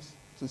attempts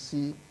to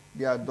see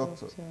their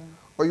doctor.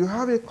 Or you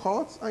have a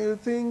cut and you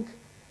think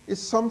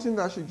it's something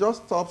that should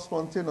just stop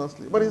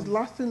spontaneously, but it's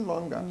lasting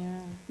longer.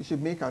 You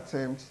should make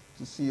attempts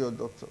to see your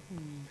doctor.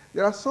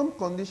 There are some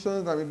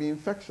conditions that may be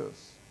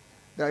infectious.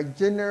 There are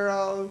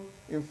general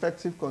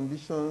infective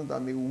conditions that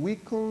may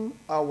weaken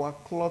our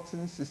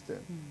clotting system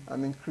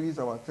and increase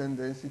our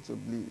tendency to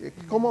bleed.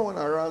 A common one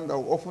around that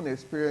we often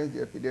experience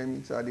the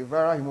epidemics are the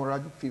viral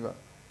hemorrhagic fever.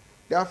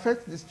 They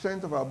affect the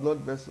strength of our blood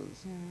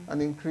vessels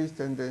and increase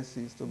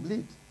tendencies to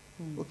bleed.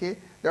 Okay?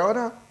 There are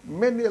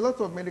a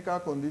lot of medical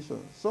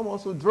conditions, some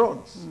also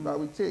drugs that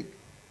we take.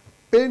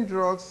 Pain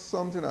drugs,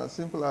 something as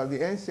simple as the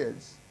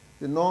NSAIDs,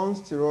 the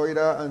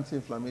non-steroidal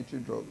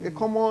anti-inflammatory drug, a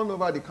common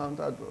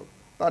over-the-counter drug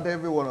that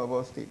every one of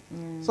us take.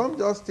 Some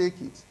just take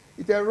it.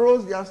 It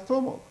erodes their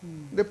stomach.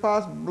 They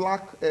pass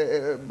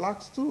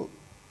black stool.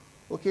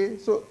 Okay?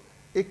 So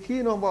a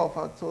key number of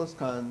factors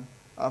can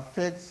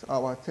affects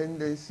our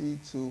tendency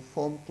to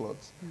form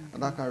clots,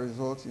 and that can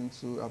result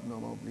into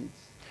abnormal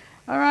bleeds.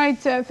 All right,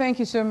 thank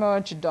you so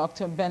much,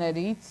 Dr.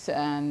 Benedict,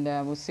 and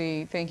we'll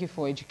say thank you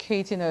for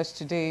educating us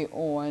today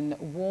on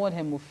World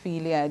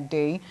Hemophilia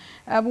Day.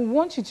 We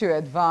want you to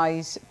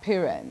advise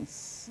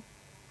parents,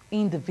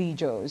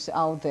 individuals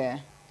out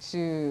there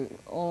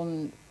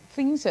on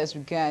things as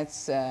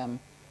regards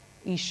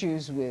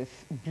issues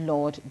with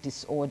blood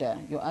disorder,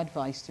 your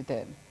advice to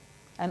them.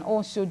 And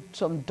also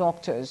some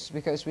doctors,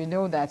 because we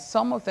know that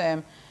some of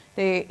them,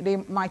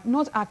 they might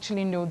not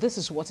actually know this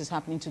is what is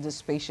happening to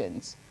these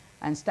patients,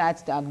 and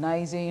start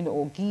diagnosing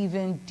or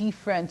giving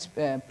different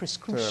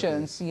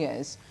prescriptions,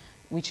 yes,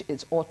 which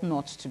it ought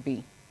not to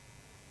be.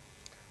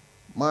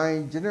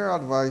 My general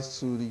advice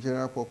to the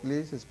general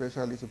populace,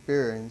 especially to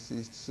parents,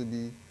 is to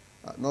be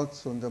not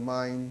to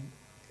undermine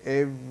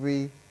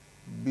every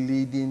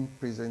bleeding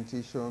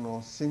presentation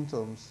or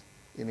symptoms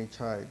in a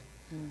child.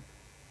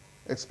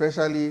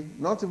 Especially,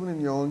 not even in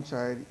your own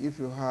child, if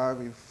you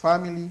have a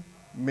family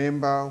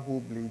member who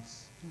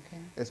bleeds.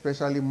 Okay.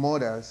 Especially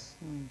mothers,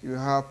 you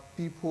have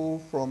people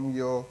from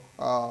your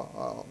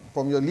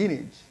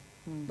lineage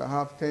that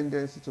have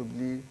tendency to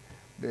bleed.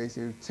 There is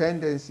a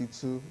tendency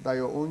that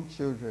your own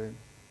children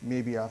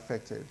may be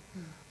affected.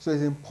 So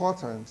it's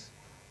important,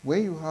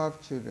 when you have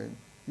children,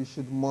 you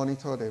should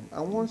monitor them.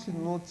 And once you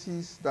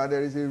notice that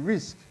there is a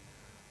risk,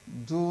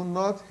 do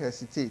not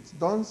hesitate.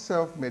 Don't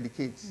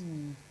self-medicate.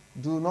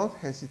 Do not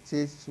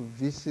hesitate to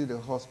visit the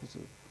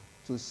hospital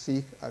to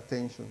seek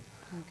attention.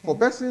 Okay. For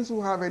persons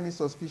who have any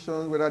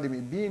suspicions whether they may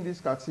be in this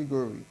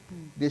category,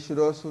 they should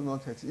also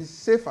not hesitate. It's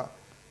safer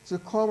to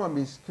come and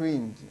be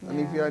screened. And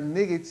if you are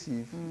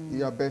negative,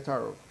 you are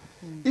better off.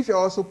 If you're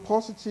also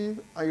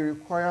positive and you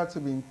require to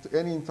be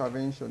any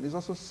intervention, it's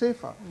also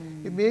safer.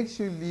 It makes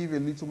you live a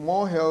little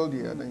more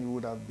healthier than you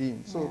would have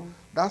been. So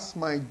that's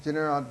my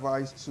general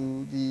advice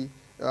to the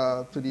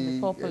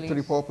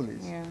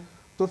populace.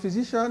 To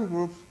physician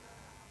groups,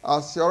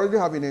 as you already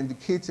have been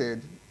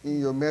indicated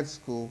in your med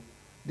school,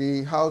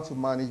 how to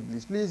manage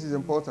bleeds. Please, it's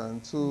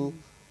important to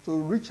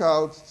reach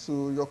out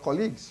to your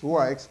colleagues who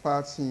are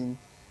experts in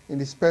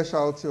the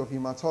specialty of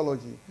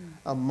hematology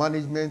and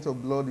management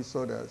of blood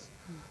disorders.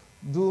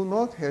 Do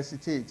not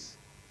hesitate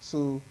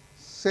to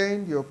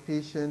send your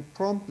patient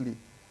promptly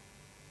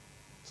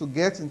to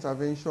get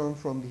intervention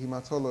from the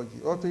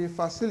hematology or to a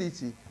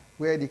facility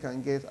where they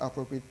can get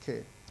appropriate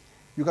care.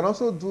 You can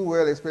also do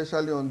well,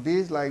 especially on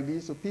days like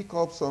this, to pick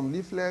up some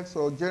leaflets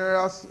or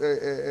general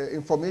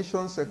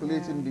information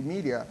circulating in the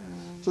media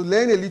to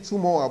learn a little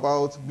more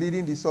about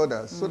bleeding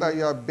disorders so that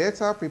you are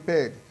better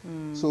prepared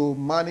to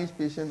manage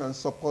patients and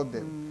support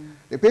them.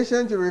 The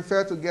patient you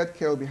refer to get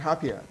care will be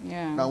happier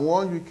than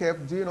one you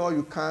kept doing all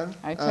you can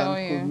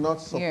could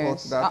not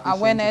support that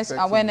patient.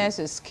 Awareness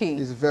is key.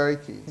 It's very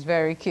key. It's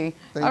very key.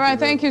 All right,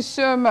 thank you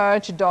so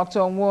much,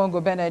 Dr.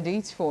 Nwongo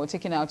Benedict, for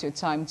taking out your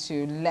time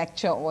to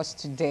lecture us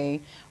today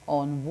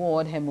on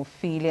World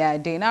Hemophilia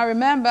Day. Now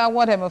remember,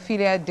 World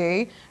Hemophilia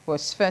Day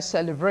was first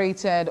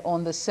celebrated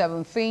on the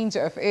 17th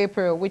of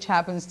April, which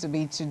happens to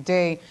be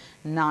today,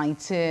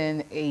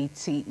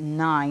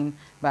 1989,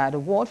 by the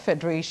World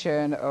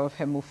Federation of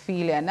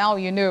Haemophilia. Now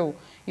you know,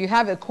 you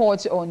have a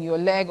cut on your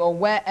leg or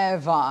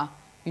wherever,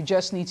 you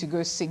just need to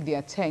go seek the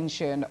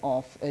attention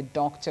of a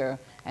doctor,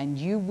 and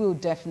you will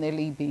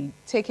definitely be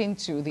taken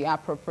to the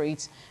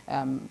appropriate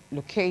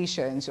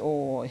locations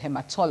or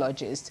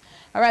hematologist.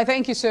 All right,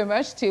 thank you so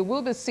much. Till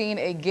we'll be seeing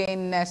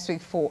again next week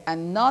for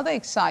another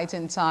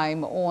exciting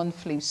time on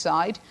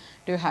Flipside.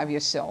 Do have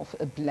yourself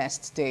a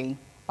blessed day.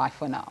 Bye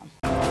for now.